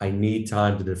workshop, I need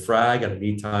time to defrag and I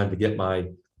need time to get my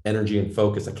energy and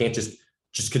focus. I can't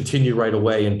just continue right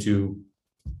away into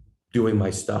doing my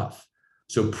stuff.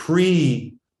 So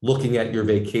looking at your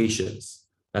vacations,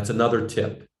 that's another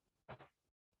tip.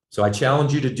 So I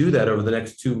challenge you to do that over the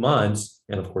next 2 months.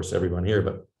 And of course, everyone here,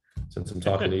 but since I'm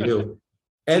talking to you,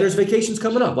 and there's vacations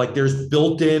coming up, like there's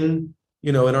built in,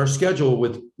 in our schedule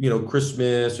with,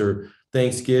 Christmas or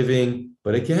Thanksgiving.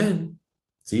 But again,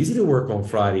 It's easy to work on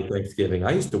Friday, Thanksgiving.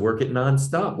 I used to work it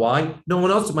nonstop. Why? No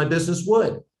one else in my business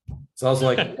would. So I was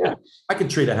like, yeah, I could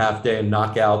treat a half day and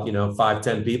knock out, 5,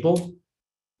 10 people.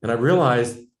 And I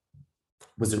realized,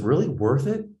 was it really worth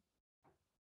it?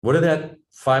 What did that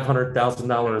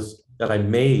 $500,000 that I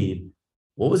made,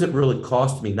 what was it really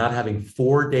cost me not having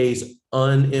 4 days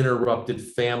uninterrupted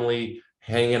family,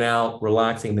 hanging out,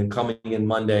 relaxing, then coming in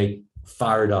Monday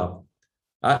fired up?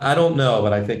 I don't know,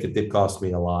 but I think it did cost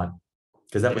me a lot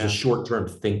because that was a short-term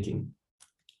thinking.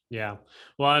 Yeah.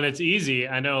 Well, and it's easy.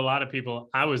 I know a lot of people,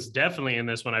 I was definitely in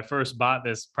this when I first bought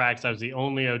this practice. I was the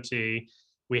only OT.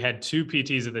 We had 2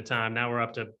 PTs at the time. Now we're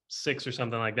up to 6 or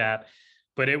something like that.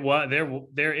 But it was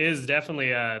there is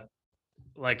definitely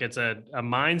it's a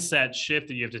mindset shift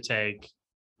that you have to take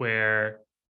where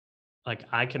like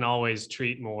I can always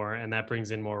treat more and that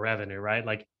brings in more revenue, right?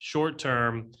 Like short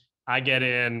term, I get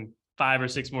in 5 or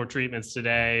 6 more treatments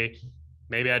today.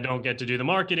 Maybe I don't get to do the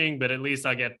marketing, but at least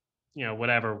I get,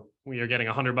 whatever. You're getting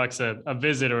 $100 a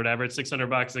visit or whatever. It's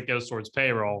 $600 that goes towards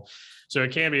payroll. So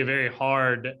it can be a very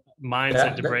hard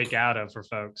mindset to break out of for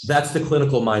folks. That's the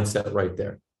clinical mindset right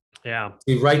there. Yeah.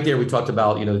 See, right there, we talked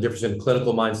about, the difference in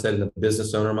clinical mindset and the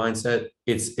business owner mindset.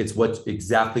 It's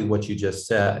exactly what you just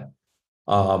said.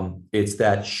 It's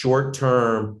that short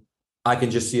term, I can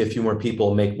just see a few more people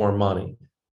and make more money.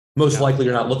 Most likely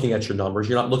you're not looking at your numbers.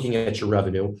 You're not looking at your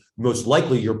revenue. Most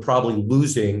likely you're probably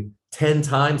losing 10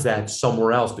 times that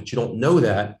somewhere else, but you don't know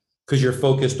that because you're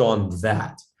focused on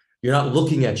that. You're not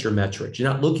looking at your metrics.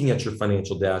 You're not looking at your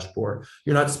financial dashboard.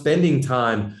 You're not spending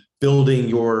time building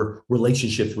your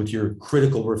relationships with your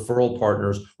critical referral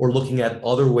partners or looking at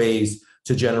other ways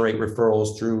to generate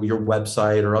referrals through your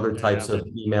website or other types of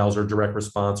emails or direct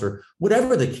response or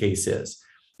whatever the case is.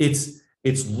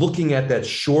 It's looking at that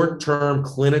short-term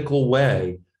clinical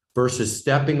way versus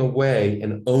stepping away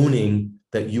and owning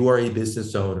that you are a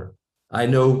business owner. I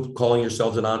know calling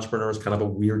yourselves an entrepreneur is kind of a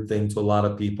weird thing to a lot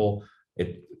of people.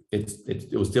 It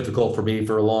was difficult for me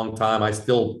for a long time. I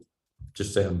still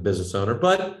just say I'm a business owner,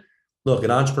 but look,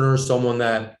 an entrepreneur is someone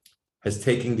that has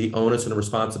taken the onus and the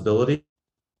responsibility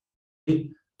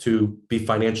to be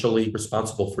financially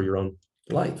responsible for your own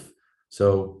life.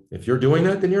 So if you're doing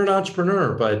that, then you're an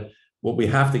entrepreneur. But what we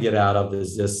have to get out of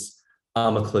is this,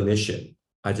 I'm a clinician.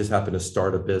 I just happen to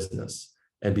start a business.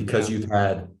 And because you've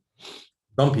had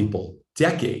some people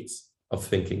decades of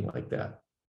thinking like that,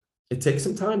 it takes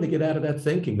some time to get out of that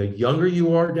thinking. The younger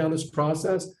you are down this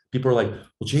process, people are like,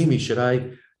 well, Jamie, should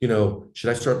I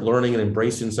start learning and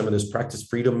embracing some of this practice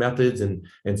freedom methods and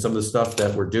some of the stuff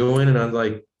that we're doing? And I'm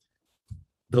like,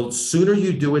 the sooner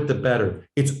you do it, the better.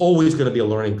 It's always going to be a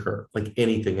learning curve, like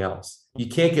anything else. You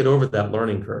can't get over that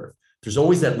learning curve. There's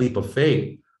always that leap of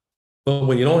faith. But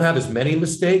when you don't have as many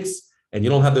mistakes and you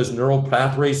don't have those neural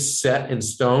pathways set in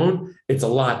stone, it's a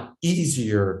lot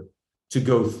easier to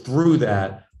go through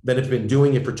that than if you've been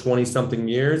doing it for 20 something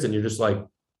years and you're just like,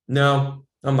 no,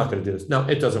 I'm not going to do this. No,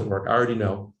 it doesn't work. I already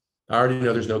know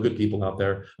there's no good people out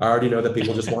there. I already know that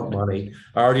people just want money.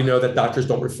 I already know that doctors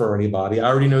don't refer anybody. I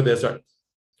already know this.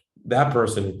 That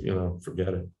person, forget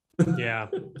it. Yeah,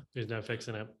 there's no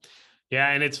fixing it. Yeah,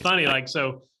 and it's funny,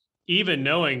 so even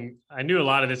knowing, I knew a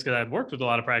lot of this because I'd worked with a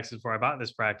lot of practices before I bought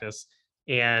this practice.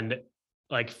 And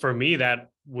for me, that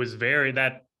was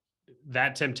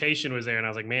that temptation was there. And I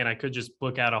was like, man, I could just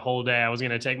book out a whole day. I was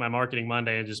going to take my marketing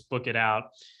Monday and just book it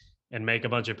out and make a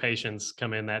bunch of patients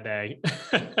come in that day.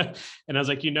 And I was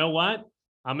like, you know what?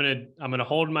 I'm going to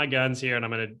hold my guns here and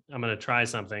I'm going to try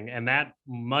something. And that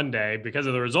Monday, because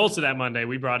of the results of that Monday,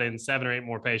 we brought in 7 or 8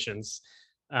 more patients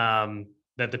that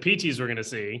the PTs were going to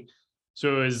see.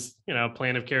 So it was,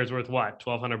 plan of care is worth what,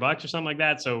 $1,200 or something like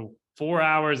that. So 4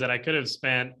 hours that I could have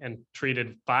spent and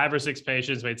treated 5 or 6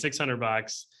 patients, made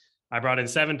 $600. I brought in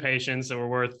 7 patients that were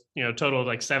worth, total of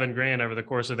like $7,000 over the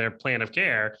course of their plan of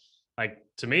care.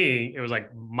 To me, it was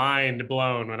like mind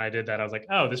blown when I did that. I was like,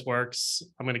 oh, this works.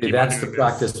 I'm going to keep that's the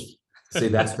practice. See,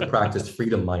 that's the practice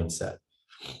freedom mindset.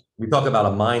 We talk about a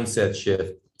mindset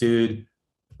shift, dude.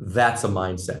 That's a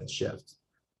mindset shift.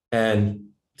 And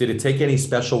did it take any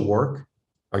special work?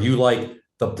 Are you like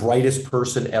the brightest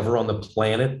person ever on the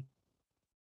planet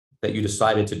that you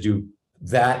decided to do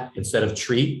that instead of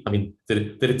treat? I mean,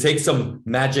 did it take some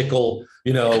magical,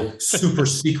 super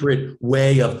secret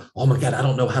way of, oh my God, I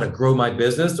don't know how to grow my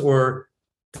business? Or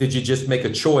did you just make a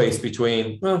choice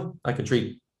between, well, I can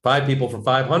treat 5 people for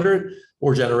 500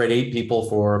 or generate 8 people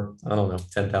for, I don't know,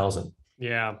 10,000?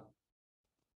 Yeah.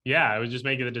 Yeah. I was just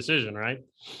making the decision, right?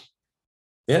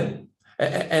 Yeah.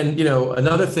 And,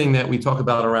 another thing that we talk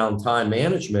about around time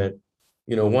management,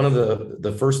 one of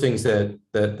the first things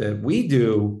that we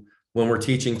do when we're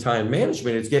teaching time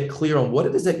management is get clear on what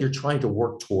it is that you're trying to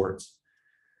work towards.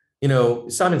 You know,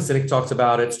 Simon Sinek talks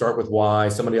about it, start with why.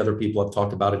 Some of the other people have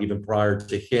talked about it even prior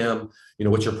to him. You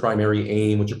know, what's your primary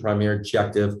aim? What's your primary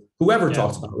objective? Whoever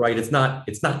talks about it, right? It's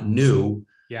not new.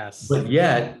 Yes. But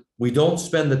yet we don't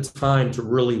spend the time to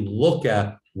really look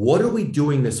at what are we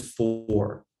doing this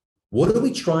for? What are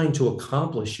we trying to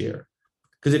accomplish here?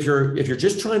 Because if you're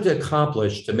just trying to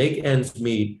accomplish, to make ends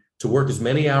meet, to work as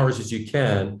many hours as you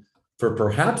can for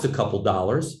perhaps a couple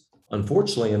dollars,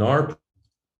 unfortunately, in our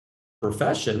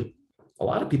profession, a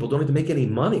lot of people don't even make any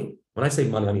money. When I say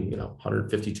money, I mean,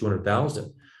 150,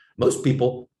 200,000. Most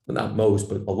people, not most,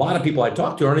 but a lot of people I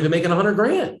talk to aren't even making 100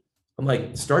 grand. I'm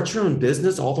like, start your own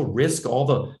business, all the risk, all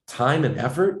the time and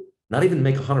effort, not even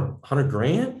make 100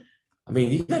 grand. I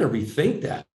mean, you got to rethink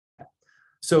that.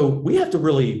 So we have to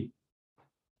really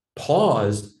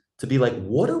pause to be like,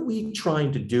 what are we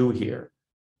trying to do here?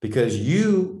 Because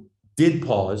you did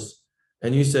pause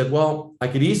and you said, well, I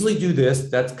could easily do this.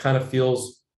 That kind of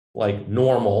feels like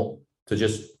normal to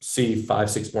just see 5,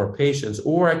 6 more patients.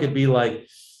 Or I could be like,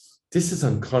 this is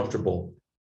uncomfortable.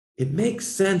 It makes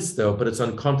sense though, but it's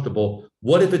uncomfortable.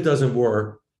 What if it doesn't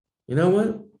work? You know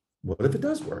what? What if it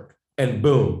does work? And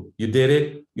boom, you did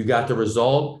it. You got the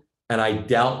result. And I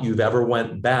doubt you've ever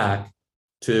went back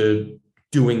to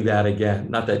doing that again.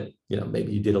 Not that,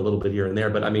 maybe you did a little bit here and there,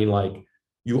 but I mean, like,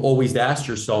 you always ask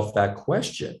yourself that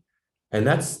question. And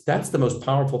that's the most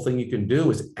powerful thing you can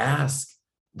do, is ask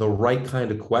the right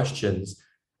kind of questions.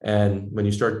 And when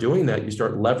you start doing that, you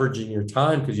start leveraging your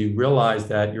time, because you realize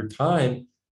that your time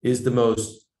is the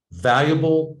most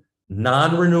valuable,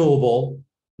 non-renewable,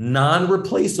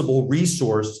 non-replaceable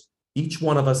resource each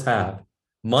one of us have.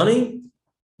 Money,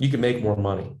 you can make more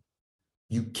money.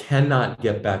 You cannot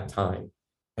get back time.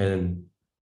 And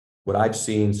what I've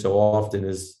seen so often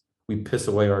is we piss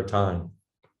away our time.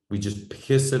 We just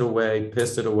piss it away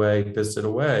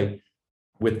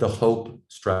with the hope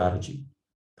strategy.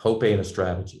 Hope ain't a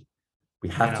strategy. We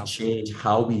have to change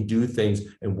how we do things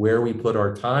and where we put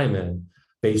our time in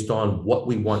based on what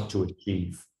we want to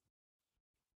achieve.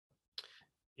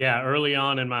 Yeah, early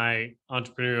on in my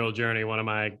entrepreneurial journey, one of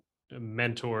my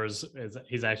mentors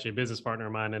he's actually a business partner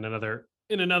of mine in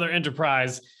another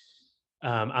enterprise.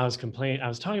 I was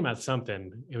talking about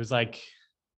something. It was like,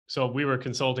 so we were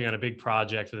consulting on a big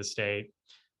project for the state.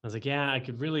 I was like, yeah, I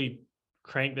could really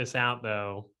crank this out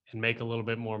though and make a little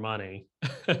bit more money.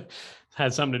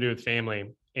 Had something to do with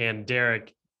family. And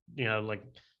Derek,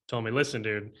 told me, listen,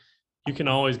 dude, you can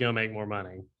always go make more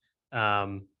money.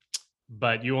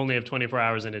 But you only have 24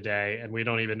 hours in a day, and we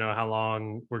don't even know how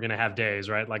long we're going to have days,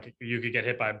 right? Like, you could get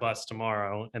hit by a bus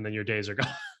tomorrow and then your days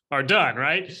are done,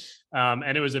 right?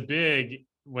 And it was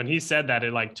when he said that,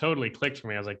 it like totally clicked for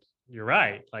me. I was like, you're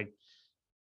right. Like,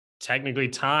 technically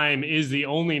time is the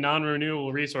only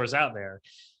non-renewable resource out there.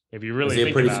 If you really think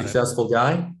about it. Is he a pretty successful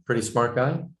guy? Pretty smart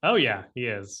guy? Oh yeah, he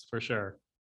is, for sure.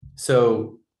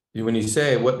 So when you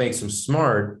say what makes him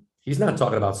smart, he's not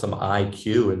talking about some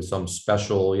IQ and some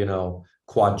special,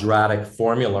 quadratic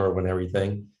formula and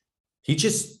everything. He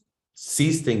just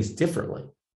sees things differently.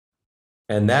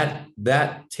 And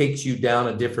that takes you down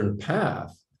a different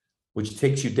path, which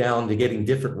takes you down to getting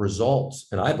different results.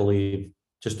 And I believe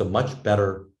just a much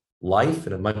better life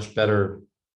and a much better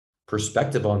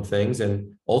perspective on things.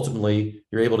 And ultimately,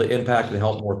 you're able to impact and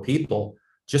help more people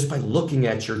just by looking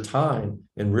at your time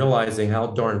and realizing how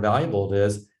darn valuable it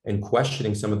is and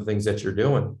questioning some of the things that you're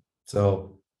doing.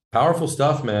 So powerful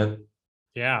stuff, man.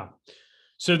 Yeah.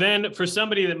 So then for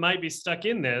somebody that might be stuck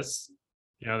in this,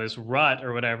 this rut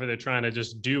or whatever, they're trying to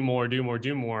just do more.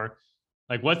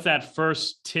 Like, what's that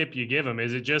first tip you give them?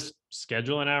 Is it just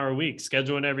schedule an hour a week,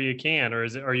 schedule whenever you can? Or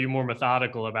are you more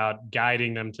methodical about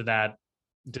guiding them to that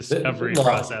discovery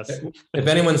process? If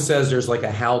anyone says there's like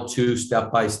a how-to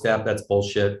step-by-step, that's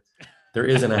bullshit. There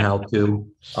isn't a how-to.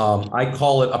 I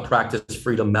call it a practice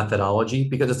freedom methodology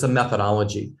because it's a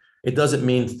methodology. It doesn't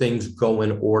mean things go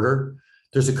in order.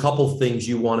 There's a couple things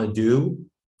you want to do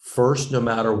first, no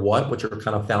matter what, which are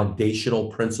kind of foundational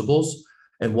principles.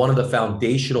 And one of the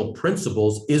foundational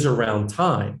principles is around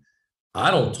time.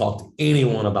 I don't talk to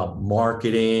anyone about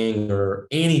marketing or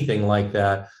anything like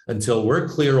that until we're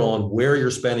clear on where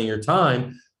you're spending your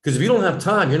time. Because if you don't have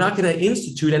time, you're not going to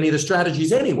institute any of the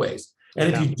strategies anyways.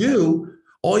 And if you do,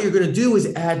 all you're going to do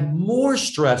is add more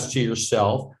stress to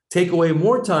yourself, take away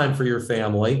more time for your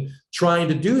family trying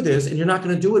to do this, and you're not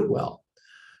going to do it well.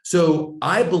 So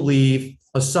I believe,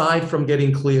 aside from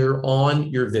getting clear on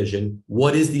your vision,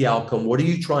 what is the outcome? What are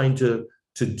you trying to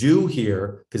do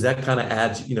here? Because that kind of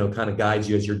adds, kind of guides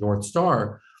you as your North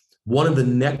Star. one of the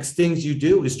next things you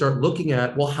do is start looking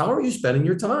at, well, how are you spending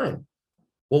your time?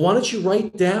 Well, why don't you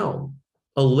write down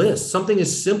a list, something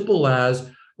as simple as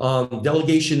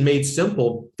Delegation Made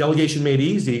Simple, Delegation Made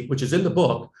Easy, which is in the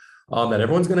book that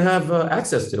everyone's going to have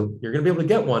access to. You're going to be able to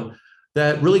get one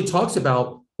that really talks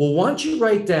about, well, why don't you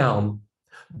write down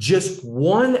just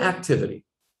one activity,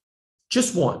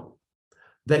 just one,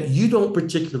 that you don't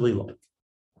particularly like.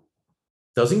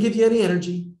 Doesn't give you any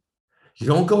energy. You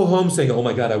don't go home saying, oh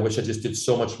my God, I wish I just did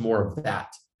so much more of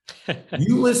that.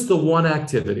 You list the one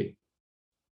activity,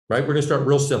 right? We're going to start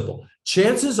real simple.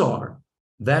 Chances are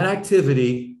that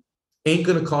activity ain't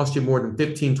going to cost you more than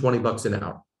 15, 20 bucks an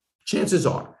hour. Chances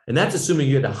are. And that's assuming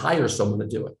you had to hire someone to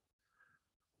do it.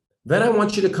 Then I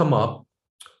want you to come up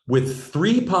with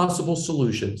 3 possible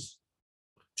solutions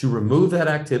to remove that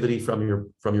activity from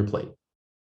your plate.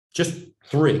 Just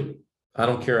 3. I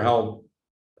don't care how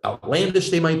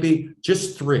outlandish they might be,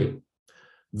 just 3.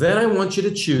 Then I want you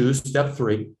to choose step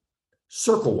 3,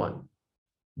 circle one.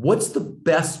 What's the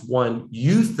best one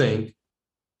you think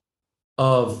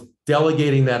of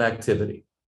delegating that activity?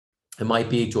 It might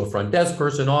be to a front desk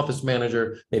person, office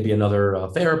manager, maybe another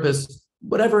therapist,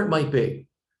 whatever it might be.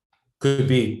 Could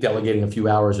be delegating a few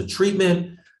hours of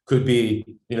treatment. Could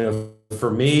be,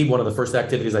 for me, one of the first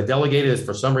activities I delegated is,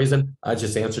 for some reason, I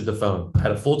just answered the phone. I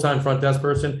had a full-time front desk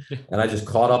person, and I just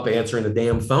caught up answering the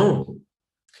damn phone.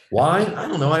 Why? I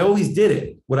don't know. I always did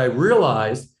it. What I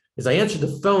realized is I answered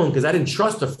the phone because I didn't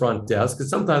trust the front desk, because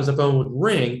sometimes the phone would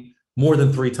ring more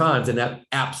than 3 times, and that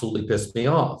absolutely pissed me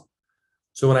off.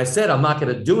 So when I said I'm not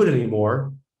going to do it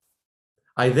anymore,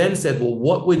 I then said, well,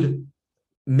 what would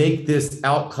make this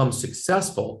outcome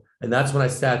successful? And that's when I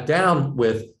sat down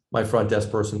with my front desk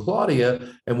person,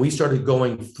 Claudia, and we started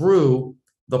going through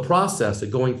the process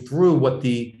and going through what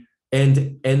the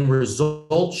end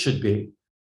result should be.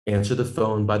 Answer the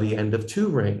phone by the end of 2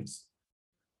 rings.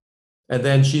 And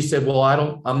then she said, well,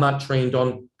 I'm not trained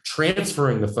on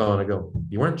transferring the phone. I go,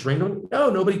 you weren't trained on it? No,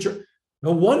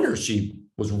 no wonder she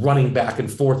was running back and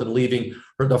forth and leaving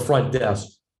the front desk.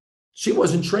 She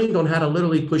wasn't trained on how to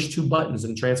literally push 2 buttons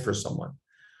and transfer someone.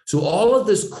 So all of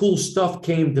this cool stuff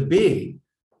came to be.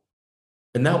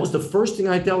 And that was the first thing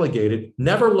I delegated,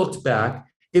 never looked back.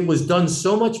 It was done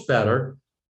so much better.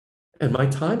 And my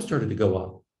time started to go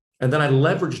up. And then I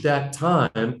leveraged that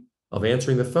time of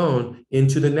answering the phone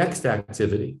into the next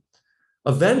activity.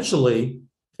 Eventually,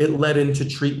 it led into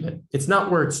treatment. It's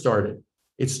not where it started.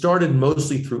 It started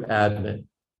mostly through admin.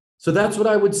 So that's what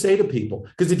I would say to people.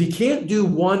 Because if you can't do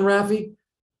one, Rafi,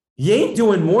 you ain't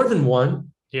doing more than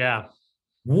one. Yeah.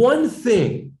 One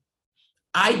thing,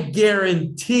 I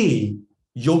guarantee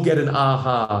you'll get an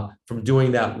aha from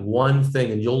doing that one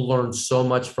thing, and you'll learn so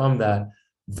much from that.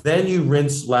 Then you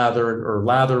rinse, lather,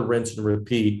 rinse, and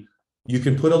repeat. You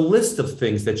can put a list of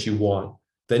things that you want.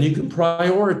 Then you can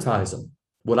prioritize them.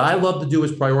 What I love to do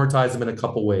is prioritize them in a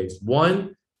couple ways.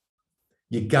 One,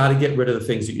 you got to get rid of the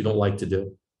things that you don't like to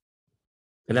do.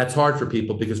 And that's hard for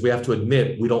people because we have to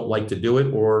admit we don't like to do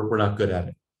it, or we're not good at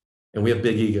it. And we have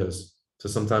big egos. So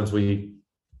sometimes we're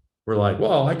like,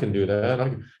 well, I can do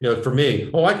that. For me,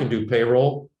 I can do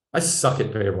payroll. I suck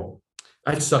at payroll.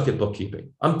 I suck at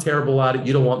bookkeeping. I'm terrible at it.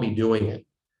 You don't want me doing it.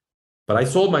 But I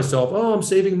told myself, I'm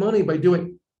saving money by doing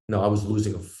it. No, I was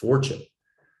losing a fortune.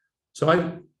 So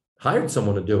I hired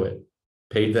someone to do it,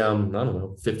 paid them, I don't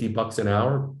know, $50 an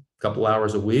hour, a couple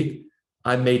hours a week.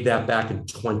 I made that back in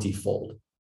 20-fold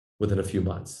within a few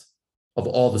months of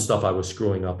all the stuff I was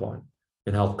screwing up on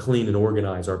and how clean and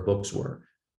organized our books were,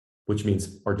 which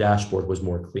means our dashboard was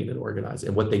more clean and organized.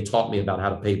 And what they taught me about how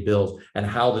to pay bills and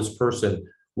how this person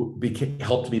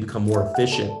helped me become more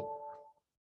efficient,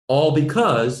 all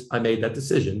because I made that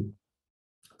decision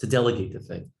to delegate the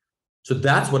thing. So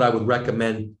that's what I would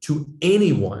recommend to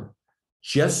anyone.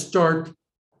 Just start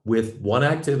with one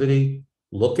activity,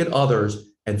 look at others,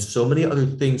 and so many other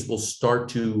things will start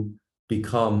to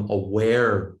become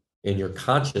aware in your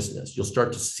consciousness. You'll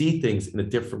start to see things in a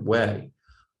different way.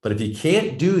 But if you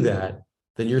can't do that,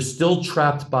 then you're still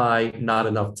trapped by not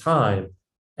enough time,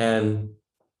 and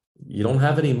you don't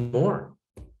have any more.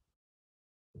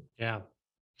 Yeah.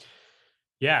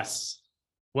 Yes.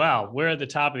 Well, we're at the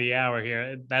top of the hour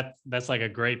here. That's like a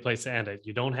great place to end it.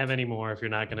 You don't have any more if you're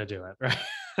not going to do it, right?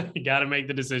 You got to make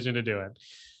the decision to do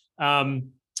it.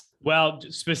 Well,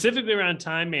 specifically around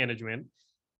time management,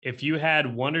 if you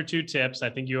had 1 or 2 tips, I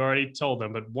think you already told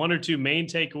them, but 1 or 2 main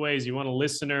takeaways you want a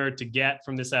listener to get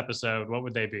from this episode, what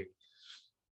would they be?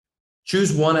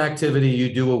 Choose one activity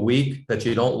you do a week that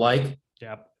you don't like.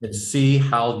 Yep. And see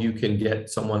how you can get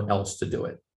someone else to do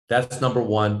it. That's number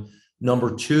 1.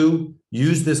 Number 2,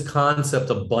 use this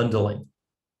concept of bundling.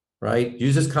 right?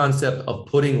 Use this concept of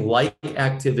putting like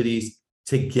activities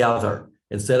together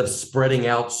instead of spreading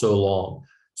out so long.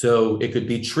 So it could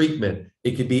be treatment,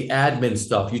 it could be admin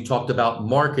stuff. You talked about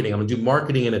marketing. I'm gonna do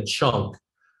marketing in a chunk,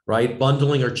 right?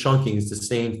 Bundling or chunking is the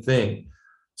same thing.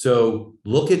 So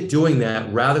look at doing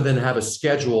that rather than have a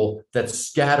schedule that's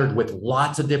scattered with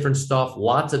lots of different stuff,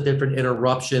 lots of different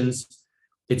interruptions.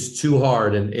 It's too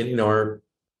hard. And our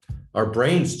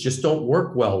brains just don't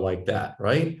work well like that,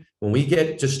 right? When we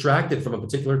get distracted from a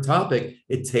particular topic,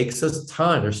 it takes us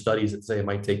time. There's studies that say it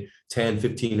might take 10,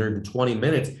 15, or even 20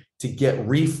 minutes to get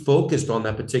refocused on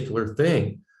that particular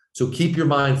thing. So keep your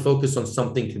mind focused on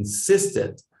something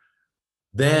consistent,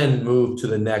 then move to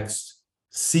the next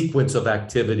sequence of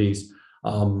activities,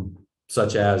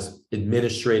 such as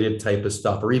administrative type of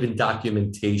stuff, or even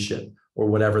documentation, or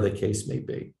whatever the case may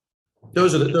be.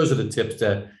 Those are the tips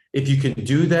that if you can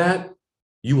do that,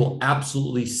 you will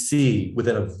absolutely see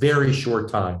within a very short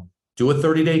time. Do a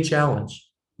 30-day challenge.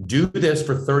 Do this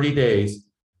for 30 days,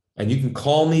 and you can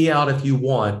call me out if you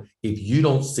want. If you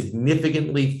don't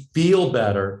significantly feel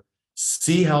better,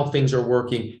 see how things are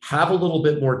working, have a little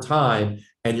bit more time,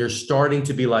 and you're starting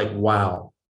to be like,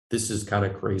 wow, this is kind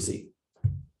of crazy.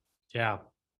 Yeah.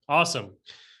 Awesome.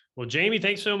 Well, Jamie,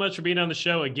 thanks so much for being on the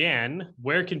show again.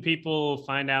 Where can people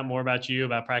find out more about you,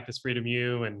 about Practice Freedom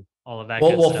U, and all of that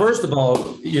good stuff? First of all,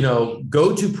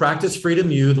 go to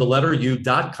practicefreedomu, the letter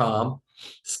u.com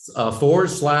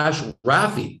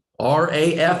 /Rafi,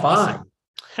 RAFI,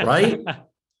 right?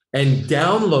 And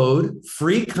download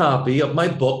free copy of my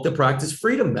book, The Practice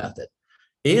Freedom Method.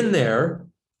 In there,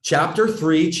 Chapter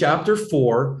 3, Chapter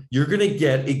 4, you're going to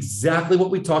get exactly what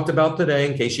we talked about today,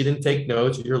 in case you didn't take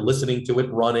notes, or you're listening to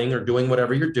it, running, or doing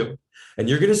whatever you're doing. And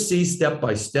you're going to see step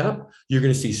by step. You're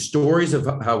going to see stories of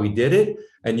how we did it.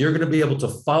 And you're going to be able to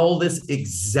follow this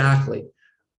exactly.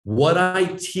 What I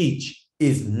teach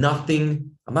is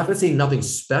nothing, I'm not going to say nothing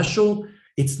special.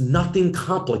 It's nothing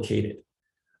complicated.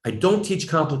 I don't teach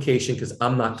complication because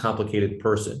I'm not a complicated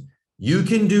person. You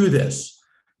can do this.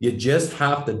 You just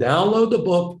have to download the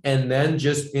book and then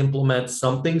just implement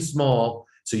something small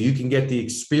so you can get the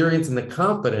experience and the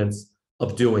confidence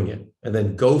of doing it, and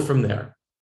then go from there.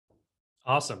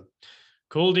 Awesome.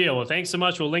 Cool deal. Well, thanks so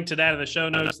much. We'll link to that in the show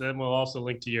notes. Then we'll also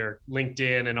link to your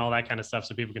LinkedIn and all that kind of stuff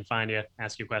so people can find you,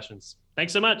 ask you questions.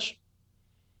 Thanks so much.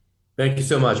 Thank you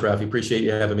so much, Rafi. Appreciate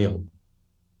you having me on.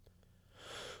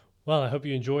 Well, I hope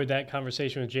you enjoyed that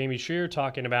conversation with Jamie Shear,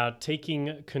 talking about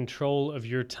taking control of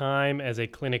your time as a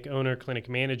clinic owner, clinic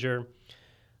manager.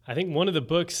 I think one of the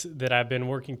books that I've been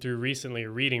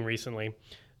reading recently,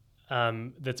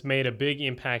 that's made a big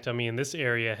impact on me in this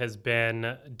area has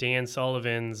been Dan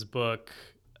Sullivan's book,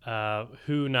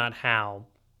 Who Not How.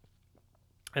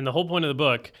 And the whole point of the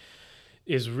book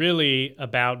is really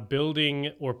about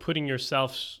building or putting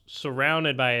yourself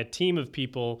surrounded by a team of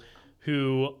people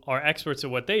who are experts at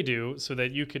what they do so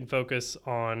that you can focus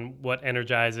on what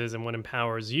energizes and what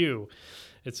empowers you.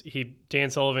 Dan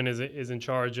Sullivan is in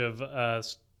charge of a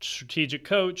strategic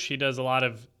coach. He does a lot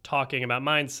of talking about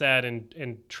mindset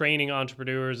and training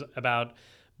entrepreneurs about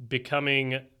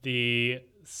becoming the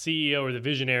CEO or the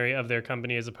visionary of their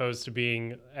company, as opposed to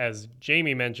being, as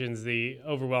Jamie mentions, the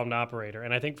overwhelmed operator.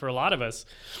 And I think for a lot of us,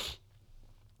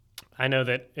 I know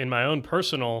that in my own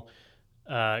personal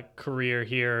career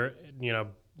here,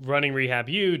 running Rehab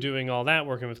U, doing all that,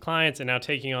 working with clients, and now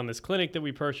taking on this clinic that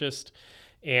we purchased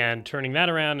and turning that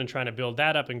around and trying to build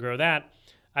that up and grow that.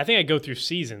 I think I go through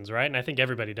seasons, right? And I think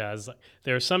everybody does.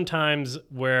 There are some times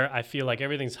where I feel like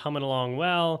everything's humming along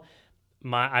well.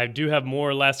 I do have more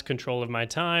or less control of my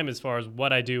time as far as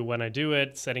what I do, when I do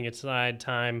it, setting aside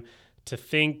time to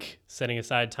think, setting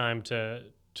aside time to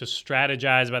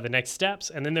strategize about the next steps.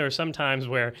 And then there are some times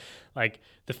where like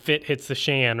the fit hits the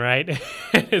shan, right?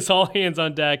 It's all hands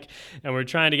on deck and we're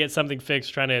trying to get something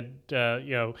fixed, trying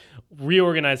to,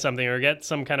 reorganize something or get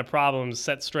some kind of problems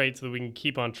set straight so that we can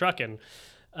keep on trucking.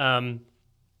 And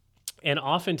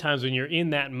oftentimes when you're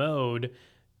in that mode,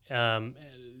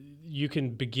 you can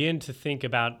begin to think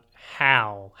about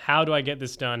how do I get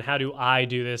this done? How do I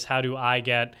do this? How do I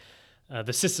get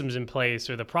the systems in place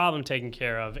or the problem taken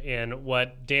care of? And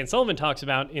what Dan Sullivan talks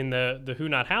about in the Who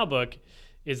Not How book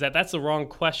is that that's the wrong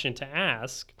question to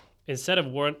ask. Instead of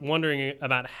wondering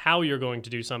about how you're going to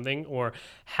do something or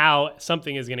how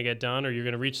something is going to get done or you're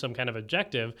going to reach some kind of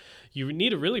objective, you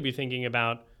need to really be thinking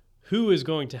about who is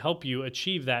going to help you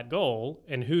achieve that goal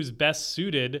and who's best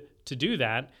suited to do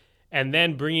that, and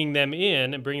then bringing them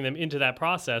in and bringing them into that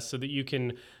process so that you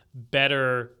can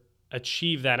better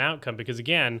achieve that outcome. Because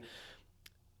again,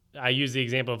 I use the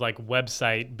example of like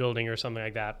website building or something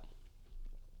like that.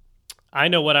 I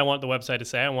know what I want the website to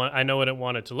say. I know what I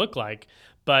want it to look like,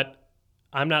 but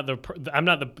I'm not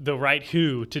the right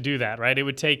who to do that, right? It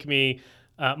would take me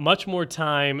much more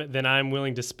time than I'm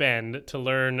willing to spend to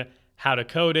learn how to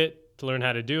code it, to learn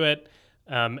how to do it,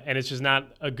 and it's just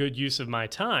not a good use of my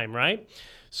time, right?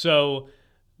 So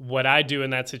what I do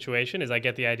in that situation is I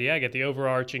get the idea, I get the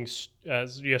overarching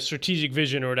strategic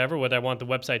vision or whatever, what I want the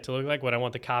website to look like, what I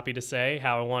want the copy to say,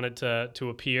 how I want it to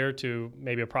appear to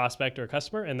maybe a prospect or a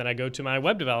customer, and then I go to my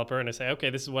web developer and I say, okay,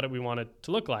 this is what we want it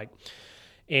to look like.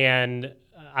 And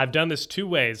I've done this two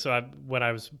ways. So when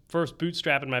I was first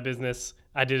bootstrapping my business,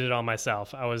 I did it all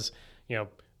myself. I was,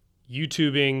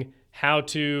 YouTubing how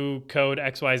to code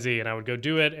XYZ, and I would go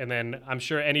do it. And then I'm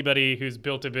sure anybody who's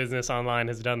built a business online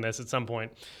has done this at some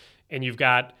point. And you've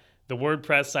got the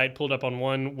WordPress site pulled up on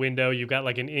one window. You've got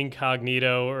like an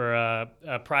incognito or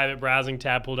a private browsing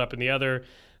tab pulled up in the other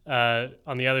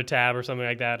on the other tab or something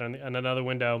like that on another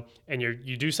window, and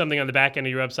you do something on the back end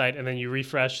of your website, and then you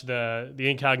refresh the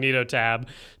incognito tab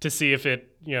to see if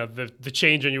it, the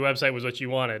change on your website was what you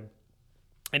wanted.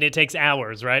 And it takes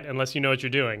hours, right? Unless you know what you're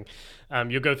doing.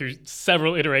 You'll go through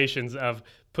several iterations of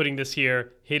putting this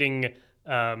here, hitting,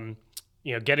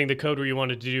 getting the code where you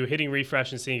wanted to do, hitting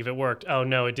refresh and seeing if it worked. Oh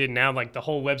no, it didn't. Now like the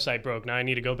whole website broke. Now I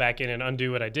need to go back in and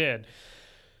undo what I did.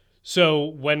 So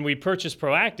when we purchased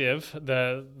Proactive,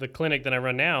 the clinic that I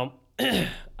run now,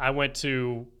 I went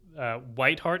to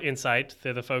Whitehart Insight.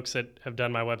 They're the folks that have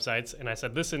done my websites. And I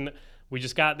said, listen, we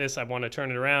just got this. I want to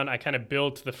turn it around. I kind of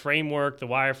built the framework, the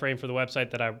wireframe for the website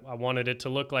that I wanted it to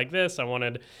look like this. I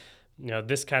wanted,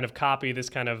 this kind of copy, this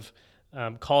kind of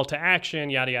call to action,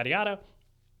 yada, yada, yada.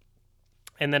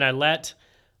 And then I let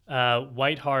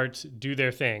Whitehart do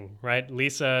their thing, right?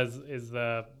 Lisa is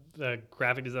the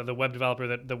graphic designer, the web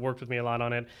developer that worked with me a lot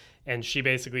on it. And she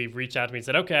basically reached out to me and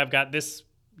said, okay, I've got this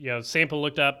sample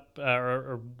looked up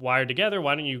or wired together.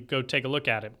 Why don't you go take a look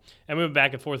at it? And we went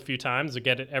back and forth a few times to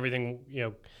get everything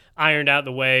ironed out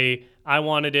the way I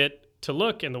wanted it to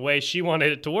look and the way she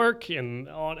wanted it to work and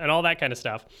all that kind of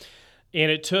stuff.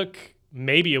 And it took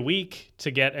maybe a week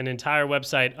to get an entire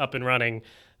website up and running.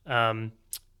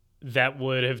 That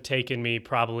would have taken me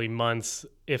probably months,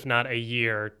 if not a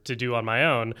year, to do on my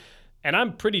own. And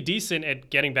I'm pretty decent at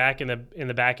getting back in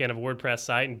the back end of a WordPress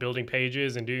site and building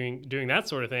pages and doing that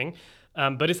sort of thing.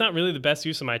 But it's not really the best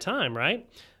use of my time, right?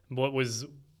 What was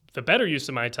the better use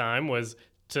of my time was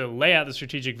to lay out the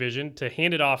strategic vision, to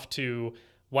hand it off to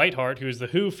Whitehart, who is the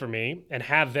who for me, and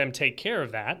have them take care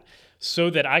of that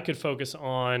so that I could focus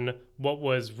on what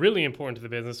was really important to the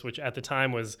business, which at the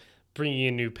time was bringing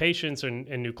in new patients and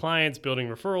new clients, building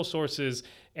referral sources,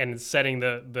 and setting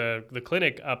the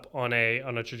clinic up on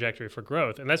a trajectory for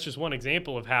growth. And that's just one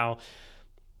example of how,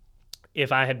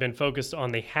 if I had been focused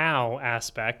on the how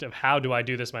aspect of how do I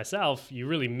do this myself, you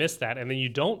really miss that. And then you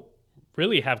don't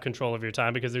really have control of your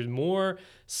time because there's more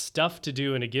stuff to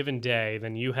do in a given day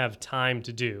than you have time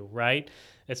to do, right?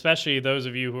 Especially those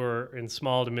of you who are in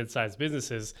small to mid-sized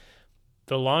businesses.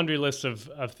 The laundry list of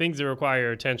things that require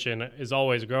your attention is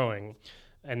always growing.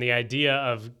 And the idea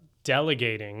of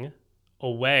delegating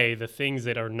away the things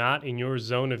that are not in your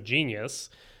zone of genius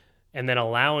and then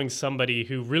allowing somebody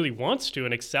who really wants to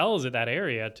and excels at that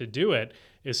area to do it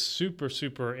is super,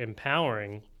 super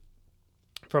empowering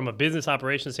from a business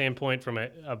operation standpoint, from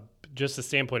just a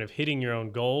standpoint of hitting your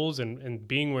own goals and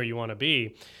being where you want to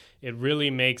be. It really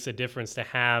makes a difference to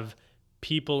have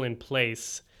people in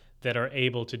place that are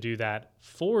able to do that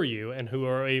for you and who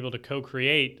are able to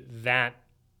co-create that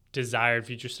desired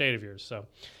future state of yours. So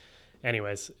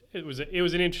anyways, it was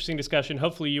an interesting discussion.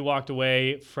 Hopefully you walked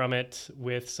away from it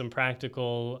with some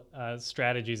practical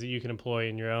strategies that you can employ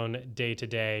in your own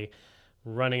day-to-day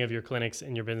running of your clinics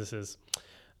and your businesses.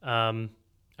 I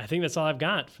think that's all I've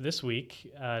got for this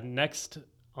week.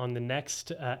 On the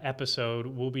next episode,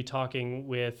 we'll be talking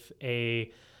with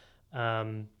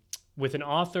with an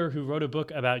author who wrote a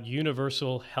book about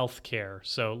universal healthcare.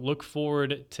 So look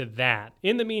forward to that.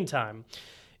 In the meantime,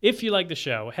 if you like the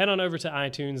show, head on over to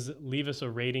iTunes, leave us a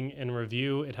rating and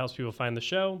review. It helps people find the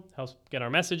show, helps get our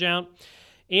message out.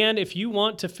 And if you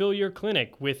want to fill your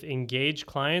clinic with engaged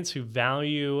clients who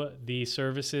value the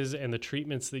services and the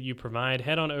treatments that you provide,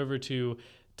 head on over to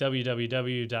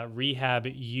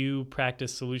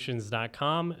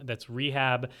www.rehabupracticesolutions.com. That's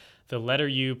rehab, the letter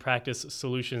U,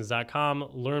 practicesolutions.com.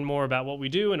 Learn more about what we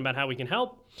do and about how we can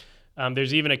help.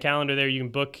 There's even a calendar there. You can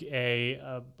book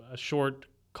a short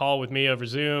call with me over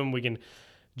Zoom. We can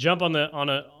jump on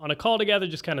a call together,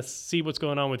 just kind of see what's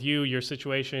going on with you, your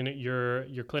situation, your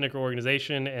clinic or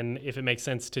organization, and if it makes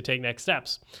sense to take next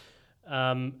steps.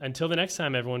 Until the next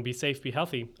time, everyone, be safe, be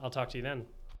healthy. I'll talk to you then.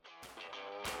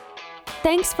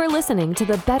 Thanks for listening to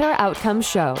the Better Outcomes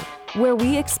Show, where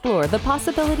we explore the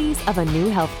possibilities of a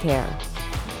new healthcare.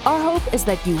 Our hope is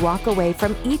that you walk away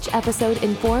from each episode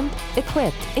informed,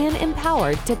 equipped, and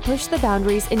empowered to push the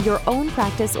boundaries in your own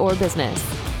practice or business.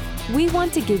 We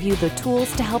want to give you the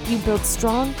tools to help you build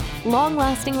strong,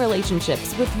 long-lasting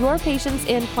relationships with your patients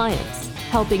and clients,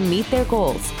 helping meet their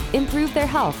goals, improve their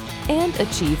health, and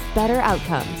achieve better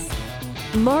outcomes.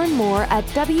 Learn more at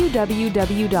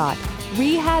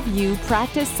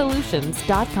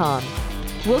www.rehabuppracticesolutions.com.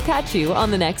 We'll catch you on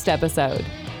the next episode.